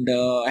cool, and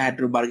I had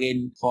to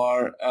bargain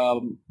for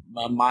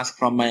a mask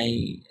from my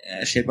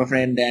Sherpa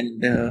friend,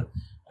 and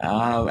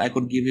I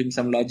could give him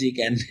some logic,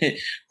 and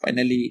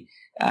finally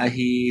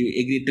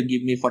he agreed to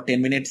give me for 10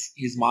 minutes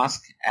his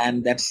mask,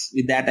 and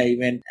with that I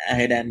went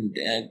ahead and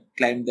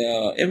climbed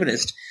the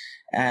Everest.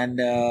 And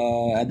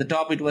at the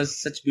top, it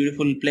was such a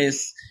beautiful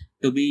place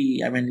to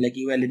be. I mean, like,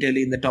 you were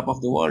literally in the top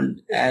of the world.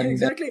 And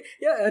exactly.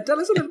 Tell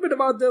us a little bit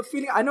about the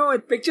feeling. I know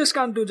pictures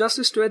can't do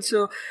justice to it,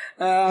 so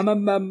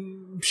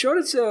I'm sure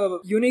it's a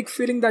unique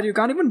feeling that you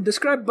can't even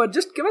describe, but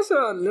just give us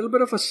a little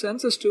bit of a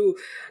sense as to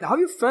how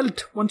you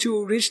felt once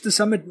you reached the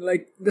summit.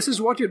 Like, this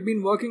is what you'd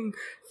been working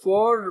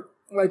for,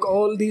 like,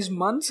 all these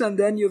months, and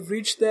then you've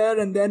reached there,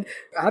 and then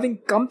having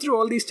come through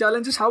all these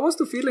challenges, how was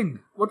the feeling?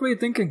 What were you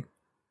thinking?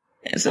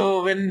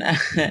 So when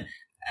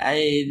I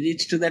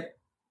reached to that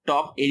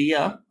top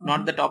area,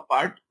 not the top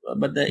part,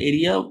 but the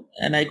area,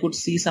 and I could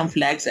see some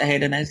flags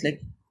ahead, and I was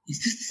like, is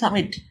this the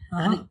summit?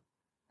 I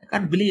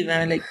can't believe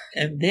I'm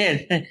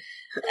there.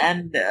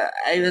 And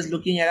I was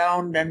looking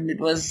around, and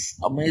it was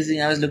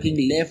amazing. I was looking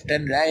left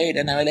and right,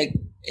 and I was like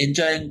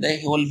enjoying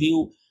the whole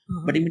view.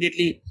 But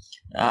immediately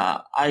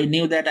I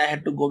knew that I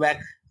had to go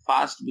back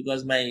fast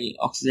because my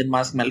oxygen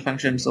mask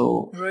malfunctioned.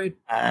 So right.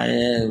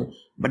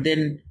 But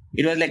then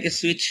it was like a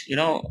switch,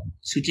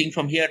 switching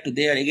from here to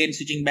there, again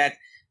switching back.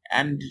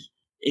 And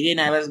again,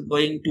 I was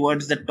going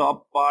towards the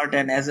top part,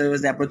 and as I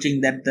was approaching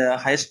the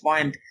highest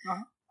point,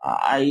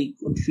 I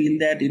could feel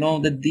that,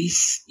 that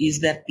this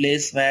is that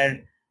place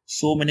where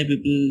so many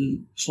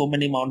people, so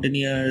many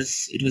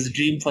mountaineers, it was a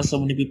dream for so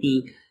many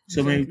people.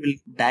 So many people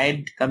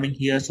died coming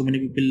here. So many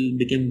people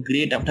became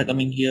great after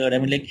coming here. I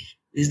mean, like,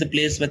 this is the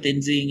place where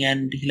Tenzing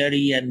and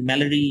Hillary and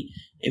Mallory,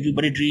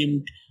 everybody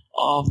dreamed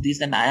of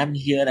this, and I am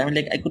here. I mean,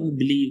 like, I couldn't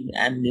believe,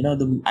 and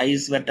the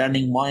eyes were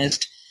turning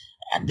moist.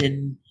 And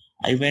then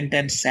I went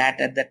and sat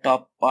at the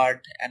top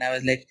part, and I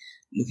was like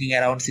looking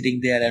around,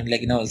 sitting there, and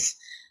like, it was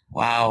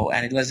wow.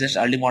 And it was just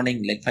early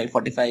morning, like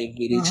 5:45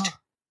 we reached,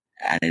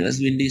 and it was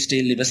windy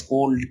still, it was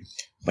cold,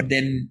 but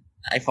then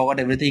I forgot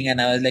everything, and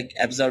I was like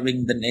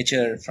absorbing the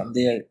nature from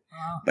there.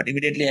 But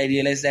immediately I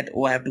realized that,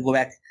 I have to go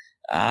back.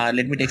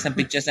 Let me take some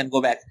pictures and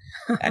go back.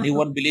 And you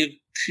won't believe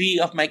 3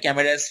 of my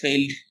cameras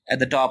failed at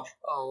the top.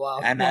 Oh, wow.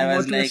 And I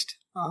was like,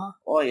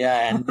 oh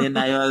yeah. And then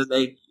I was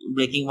like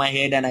breaking my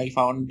head, and I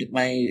found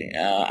my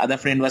other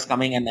friend was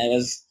coming, and I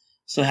was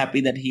so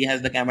happy that he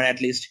has the camera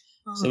at least.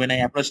 So when I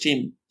approached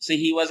him, so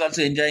he was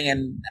also enjoying,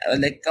 and I was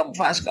like, come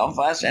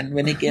fast. And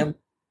when he came,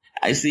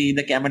 I see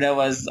the camera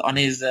was on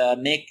his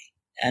neck,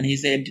 and he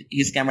said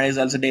his camera is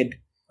also dead.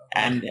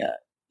 And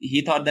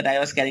he thought that I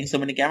was carrying so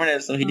many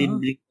cameras, so he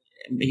didn't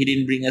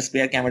bring a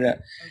spare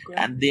camera.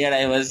 And there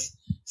I was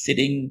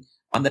sitting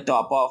on the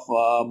top of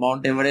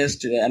Mount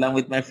Everest along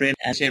with my friend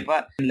and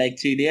Sherpa, like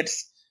 3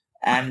 dates.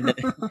 And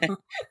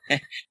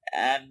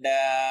and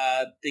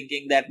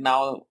thinking that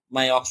now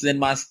my oxygen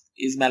mask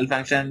is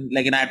malfunctioned,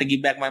 like, I have to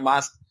give back my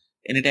mask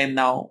anytime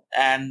now,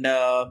 and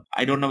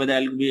I don't know whether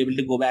I'll be able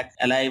to go back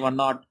alive or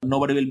not.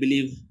 Nobody will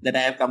believe that I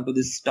have come to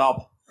this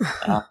stop,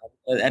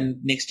 and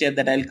next year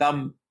that I'll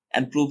come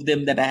and prove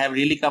them that I have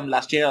really come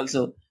last year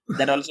also.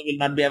 That also will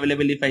not be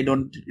available if I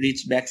don't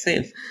reach back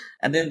safe.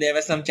 And then there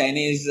was some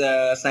Chinese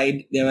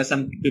side. There were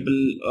some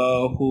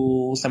people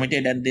who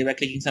submitted, and they were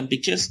clicking some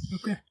pictures.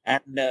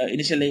 And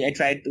initially I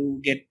tried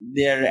to get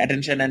their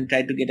attention and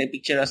tried to get a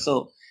picture or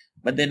so.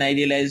 But then I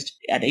realized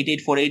at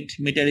 8848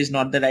 meter is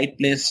not the right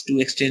place to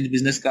exchange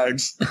business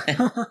cards.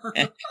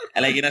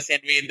 Like,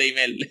 send me in the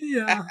email.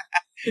 Yeah,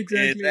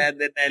 exactly.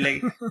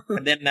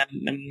 And then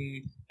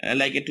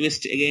like a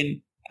twist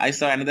again, I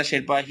saw another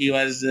Sherpa.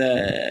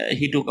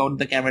 He took out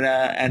the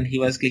camera and he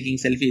was clicking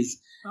selfies.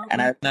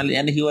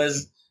 And he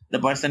was the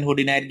person who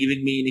denied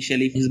giving me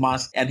initially his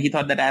mask, and he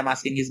thought that I am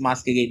asking his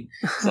mask again.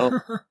 So,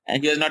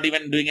 and he was not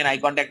even doing an eye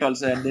contact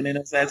also. And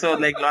then, so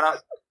like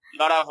lot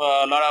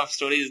of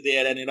stories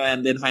there,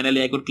 and then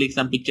finally I could click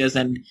some pictures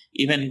and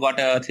even got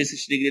a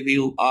 360-degree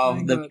view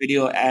of the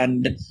video.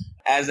 And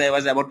as I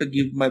was about to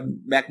give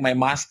back my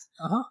mask,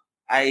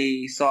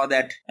 I saw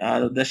that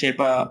the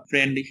Sherpa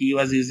friend, he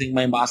was using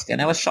my mask,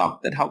 and I was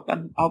shocked that how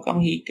come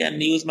he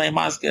can use my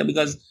mask,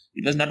 because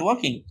it was not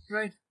working.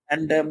 Right.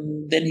 And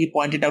then he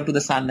pointed out to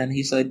the sun, and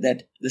he said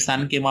that the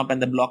sun came up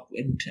and the block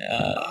went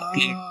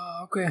clear.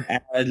 Okay.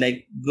 And I was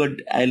like,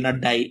 good, I'll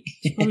not die.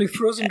 Only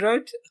frozen,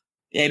 right?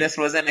 Yeah, it was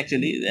frozen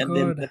actually, and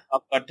then the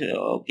top got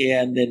okay,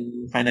 and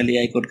then finally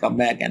I could come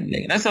back, and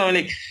so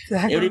every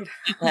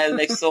has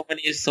like so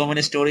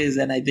many stories,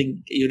 and I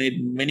think you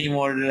need many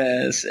more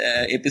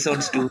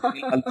episodes to tell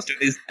all the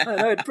stories. I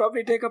know, it'd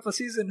probably take up a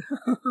season.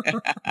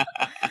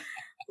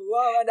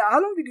 Wow, and how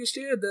long did you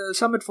stay at the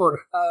summit for?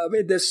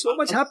 There's so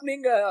much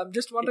happening. I'm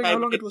just wondering how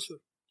long it was for.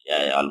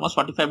 Yeah, almost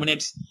 45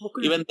 minutes.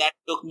 Okay. Even that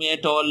took me a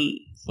toll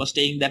for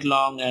staying that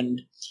long,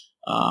 and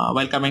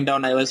while coming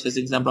down, I was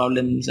facing some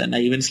problems, and I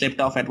even slept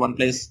off at one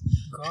place.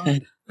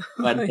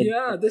 God.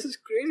 Yeah, this is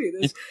crazy.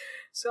 This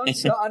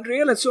sounds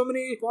unreal at so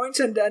many points,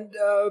 and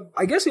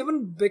I guess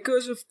even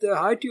because of the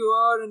height you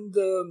are and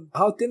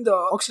how thin the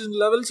oxygen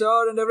levels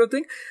are and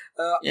everything,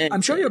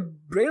 I'm sure your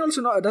brain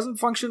also doesn't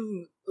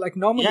function like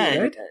normally,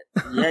 right?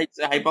 Yeah, it's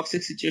a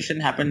hypoxic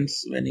situation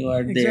happens when you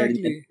are there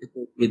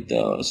with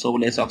so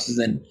less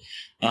oxygen.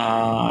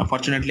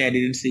 Fortunately, I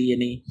didn't see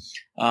any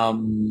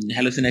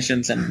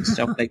hallucinations and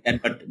stuff like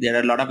that, but there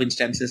are a lot of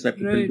instances where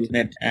people do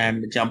net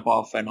and jump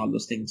off and all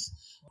those things.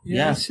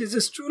 Yes, it's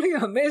just truly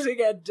amazing,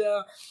 and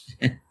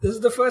this is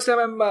the first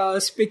time I'm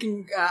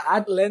speaking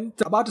at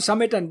length about a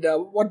summit, and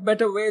what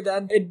better way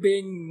than it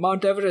being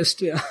Mount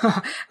Everest.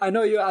 I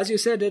know you, as you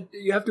said,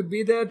 you have to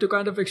be there to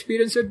kind of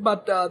experience it,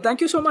 but thank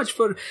you so much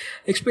for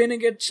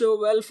explaining it so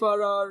well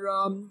for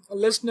our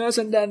listeners,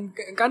 and then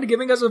kind of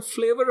giving us a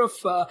flavor of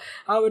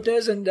how it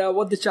is and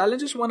what the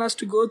challenges one has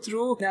to go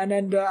through.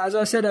 And as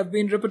I said, I've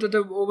been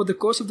repetitive over the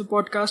course of the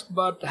podcast,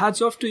 but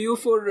hats off to you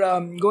for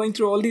going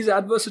through all these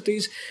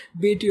adversities,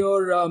 be it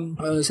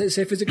your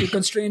say physical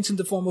constraints in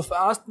the form of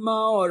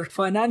asthma or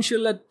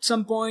financial at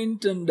some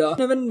point, and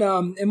even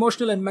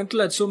emotional and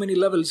mental at so many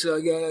levels,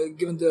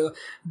 given the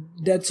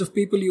deaths of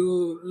people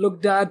you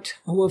looked at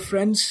who were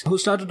friends who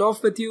started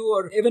off with you,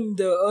 or even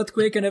the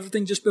earthquake and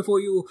everything just before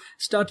you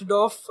started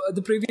off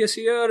the previous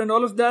year and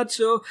all of that.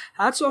 So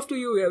hats off to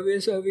you.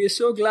 We're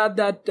so glad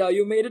that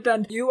you made it,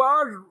 and you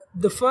are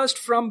the first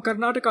from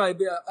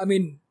Karnataka. I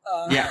mean,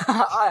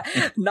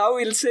 now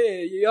we'll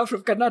say you're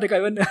from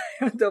Karnataka. When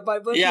by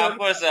birth, of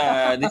course.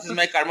 This is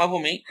my karma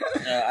bhumi.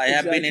 I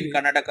have been in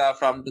Karnataka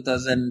from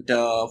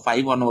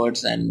 2005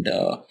 onwards, and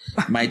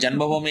my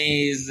janma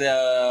bhumi is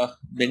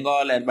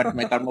Bengal, but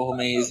my karma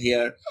bhumi is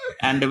here.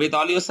 And with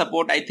all your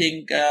support, I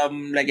think,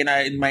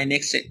 in my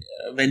next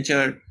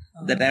venture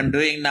that I'm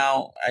doing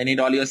now, I need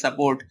all your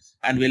support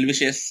and well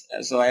wishes.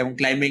 So I am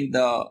climbing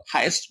the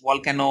highest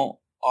volcano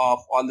of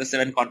all the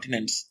 7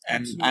 continents,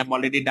 and I'm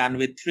already done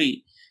with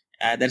 3.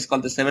 That's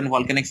called the 7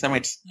 volcanic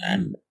summits,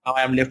 and now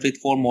I'm left with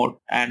 4 more,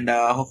 and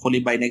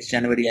hopefully by next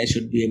January I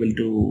should be able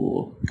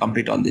to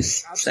complete all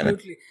this.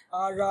 Absolutely.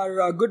 7.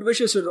 Our good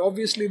wishes are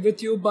obviously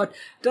with you, but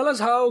tell us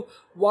how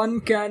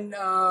one can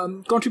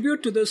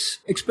contribute to this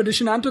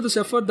expedition and to this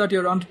effort that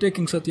you're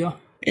undertaking, Satya.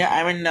 Yeah,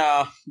 I mean,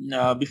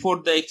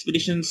 before the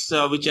expeditions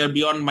which are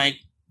beyond my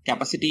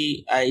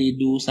capacity, I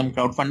do some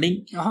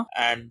crowdfunding,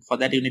 and for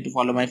that you need to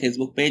follow my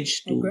Facebook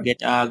page to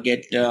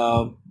get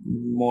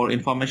more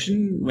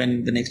information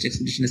when the next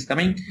expedition is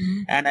coming.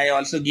 And I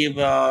also give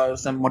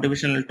some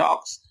motivational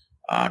talks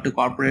to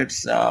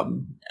corporates.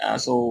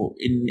 So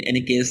in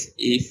any case,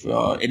 if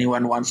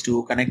anyone wants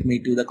to connect me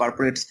to the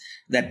corporates,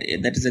 that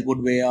is a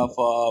good way of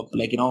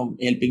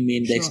helping me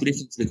in the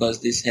expeditions,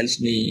 because this helps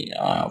me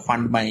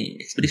fund my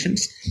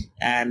expeditions.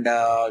 And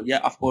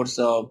of course,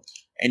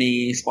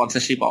 any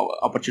sponsorship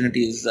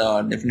opportunities,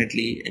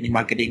 definitely any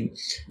marketing,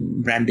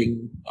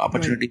 branding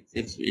opportunities,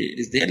 if it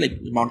is there, like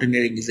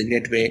mountaineering is a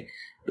great way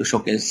to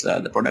showcase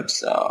the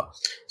products. There are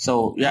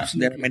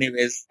many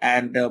ways.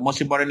 And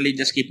most importantly,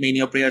 just keep me in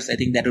your prayers. I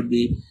think that would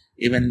be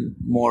even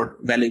more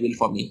valuable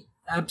for me.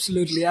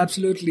 Absolutely.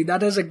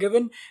 That is a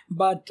given.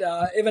 But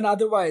even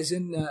otherwise,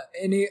 in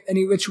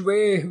any which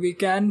way we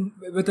can,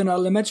 within our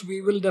limits,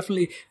 we will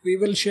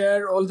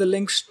share all the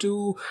links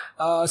to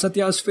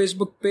Satya's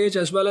Facebook page,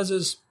 as well as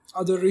his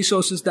other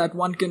resources that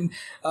one can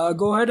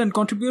go ahead and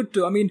contribute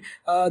to. I mean,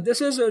 this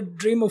is a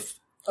dream of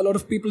a lot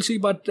of people see,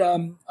 but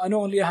I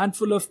know only a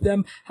handful of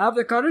them have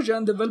the courage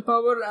and the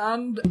willpower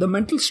and the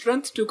mental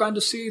strength to kind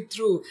of see it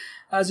through,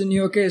 as in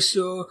your case.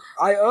 So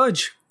I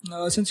urge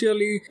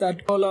sincerely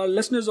that all our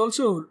listeners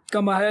also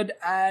come ahead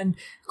and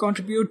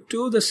contribute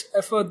to this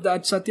effort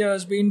that Satya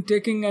has been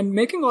taking and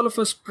making all of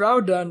us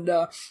proud. And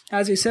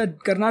as he said,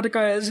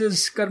 Karnataka is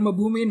his karma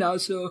bhumi now.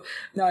 So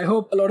I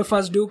hope a lot of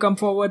us do come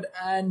forward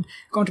and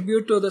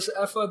contribute to this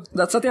effort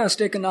that Satya has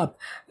taken up.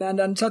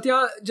 And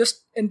Satya,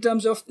 just in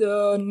terms of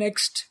the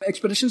next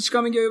expeditions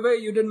coming your way,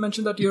 you did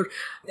mention that you're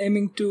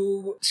aiming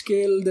to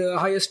scale the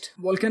highest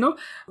volcano.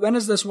 When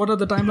is this? What are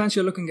the timelines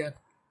you're looking at?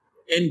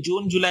 In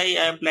June, July,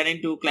 I am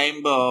planning to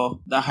climb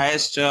the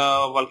highest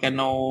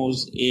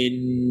volcanoes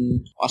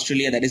in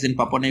Australia, that is in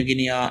Papua New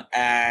Guinea,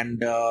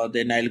 and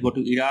then I'll go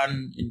to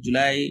Iran in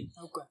July,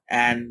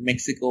 and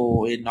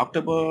Mexico in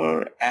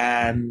October,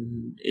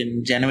 and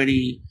in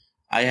January,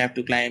 I have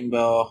to climb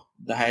the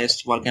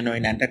highest volcano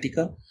in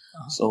Antarctica.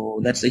 So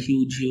that's a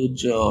huge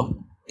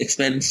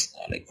expense,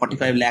 like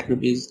 45 lakh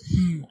rupees.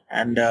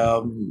 And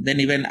then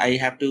even I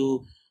have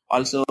to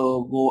also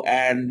go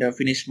and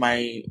finish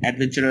my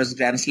adventurous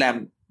Grand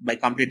Slam by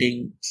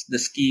completing the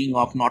skiing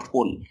of North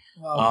Pole.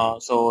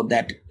 So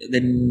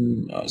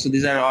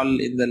these are all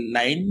in the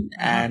line.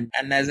 And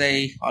as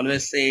I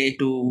always say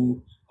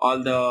to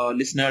all the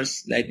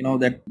listeners,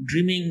 that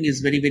dreaming is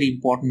very, very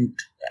important.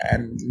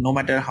 And no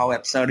matter how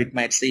absurd it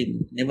might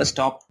seem, never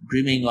stop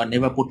dreaming or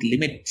never put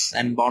limits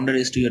and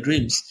boundaries to your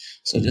dreams.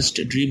 So just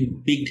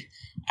dream big.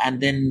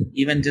 And then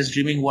even just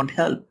dreaming won't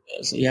help.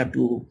 So you have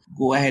to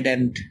go ahead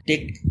and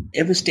take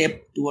every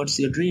step towards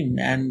your dream,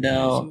 and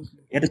you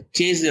have to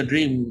chase your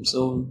dream.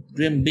 So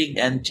dream big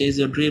and chase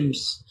your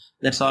dreams.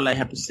 That's all I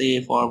have to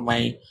say for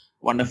my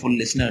wonderful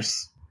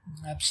listeners.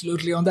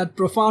 Absolutely. On that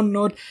profound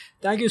note,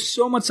 thank you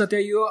so much, Satya.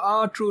 You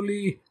are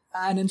truly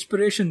an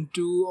inspiration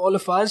to all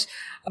of us,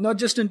 not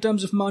just in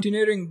terms of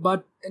mountaineering,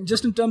 but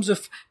just in terms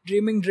of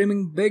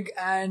dreaming big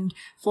and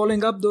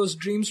following up those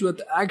dreams with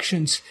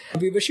actions.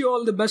 We wish you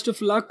all the best of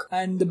luck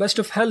and the best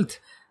of health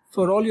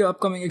for all your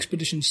upcoming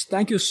expeditions.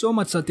 Thank you so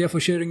much, Satya,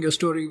 for sharing your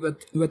story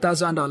with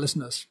us and our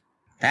listeners.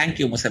 Thank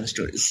you, Musafir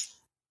Stories.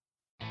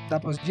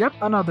 That was yet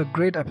another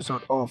great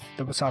episode of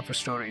the Musafir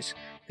Stories.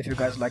 If you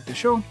guys like the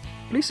show,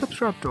 please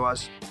subscribe to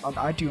us on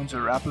iTunes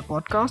or Apple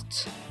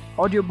Podcasts,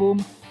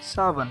 Audioboom,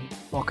 Savan,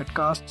 Pocket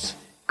Casts,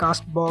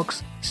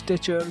 Castbox,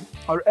 Stitcher,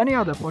 or any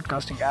other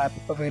podcasting app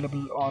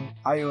available on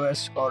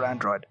iOS or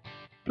Android.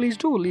 Please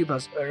do leave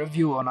us a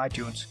review on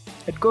iTunes.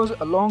 It goes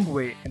a long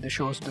way in the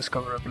show's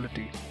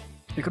discoverability.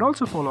 You can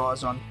also follow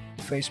us on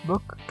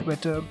Facebook,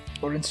 Twitter,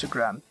 or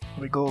Instagram.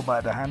 We go by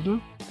the handle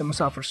The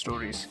Musafir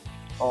Stories.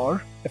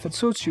 Or, if it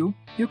suits you,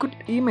 you could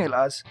email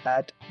us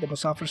at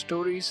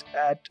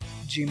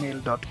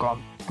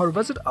themusafirstories@gmail.com or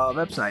visit our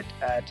website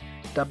at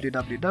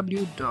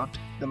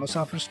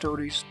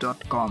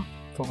www.themusafirstories.com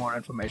for more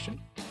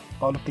information.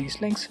 All of these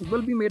links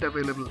will be made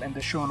available in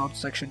the show notes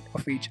section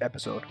of each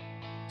episode.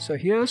 So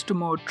here's to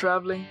more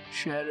traveling,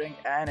 sharing,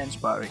 and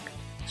inspiring.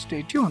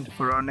 Stay tuned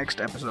for our next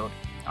episode.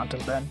 Until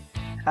then,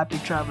 happy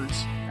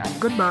travels and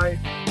goodbye.